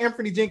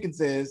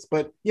Jenkins is,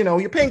 but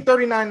you're paying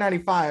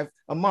 $39.95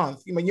 a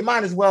month. You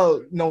might as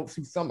well know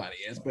who somebody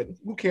is, but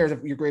who cares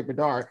if you're great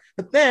Bedard?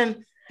 But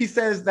then he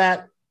says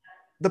that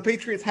the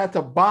Patriots had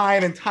to buy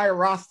an entire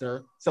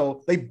roster,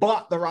 so they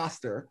bought the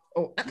roster.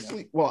 Oh,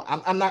 actually, well,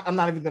 I'm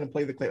not even going to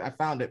play the clip. I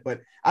found it, but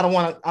I don't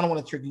want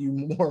to trigger you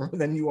more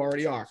than you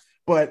already are.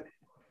 But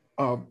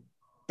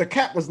the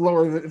cap was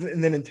lower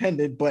than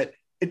intended, but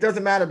it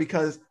doesn't matter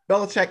because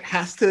Belichick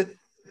has to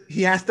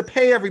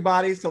pay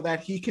everybody so that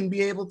he can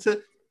be able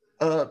to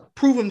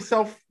prove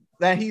himself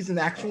that he's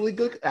actually a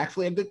good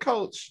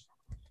coach.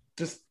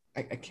 Just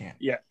I can't.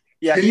 Yeah.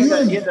 He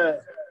had to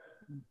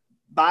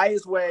buy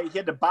his way. He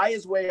had to buy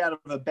his way out of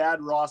a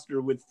bad roster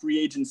with free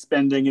agent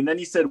spending, and then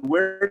he said,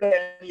 "Where do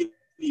any of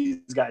these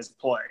guys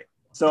play?"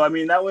 So, I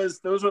mean,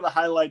 those were the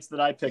highlights that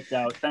I picked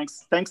out.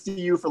 Thanks to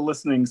you for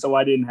listening, so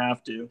I didn't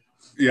have to.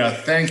 Yeah,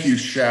 thank you,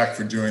 Shaq,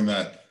 for doing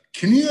that.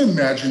 Can you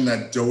imagine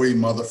that doughy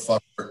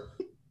motherfucker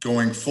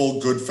going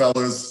full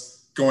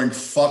Goodfellas, going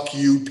 "fuck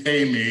you,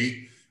 pay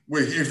me"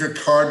 if your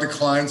card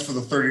declines for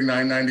the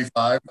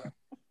 $39.95?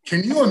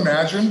 Can you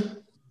imagine?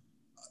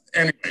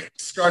 Anyway,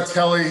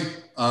 Scartelli,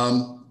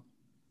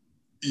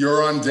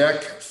 you're on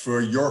deck for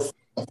your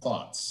final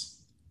thoughts.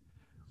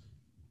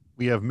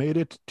 We have made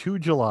it to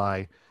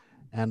July,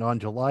 and on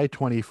July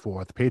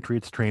 24th,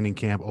 Patriots training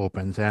camp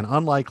opens. And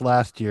unlike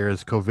last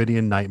year's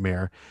COVIDian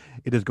nightmare,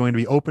 it is going to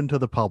be open to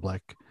the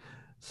public.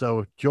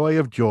 So, joy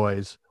of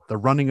joys, the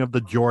running of the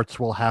jorts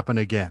will happen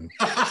again.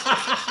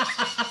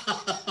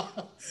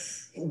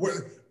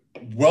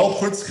 Well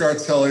put,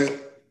 Scartelli.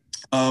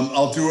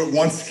 I'll do it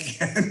once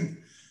again.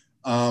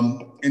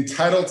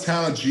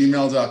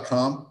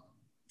 Entitledtown@gmail.com.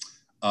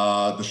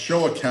 The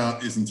show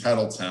account is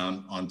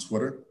Entitledtown on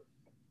Twitter.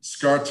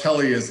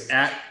 Scartelli is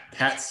at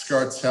Pat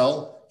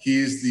Scartell. He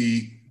is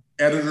the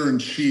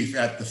editor-in-chief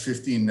at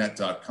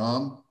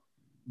the15net.com.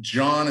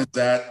 John is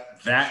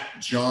at that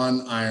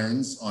John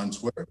Irons on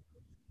Twitter.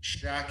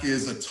 Shaq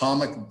is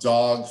Atomic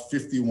Dog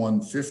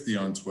 5150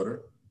 on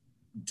Twitter.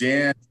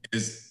 Dan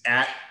is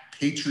at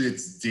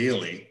Patriots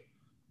Daily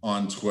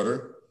on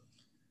Twitter.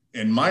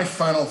 And my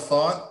final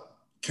thought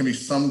can be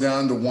summed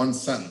down to one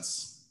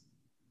sentence.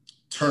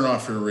 Turn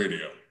off your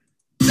radio.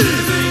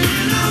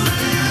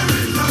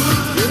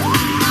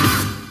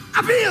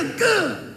 I feel good.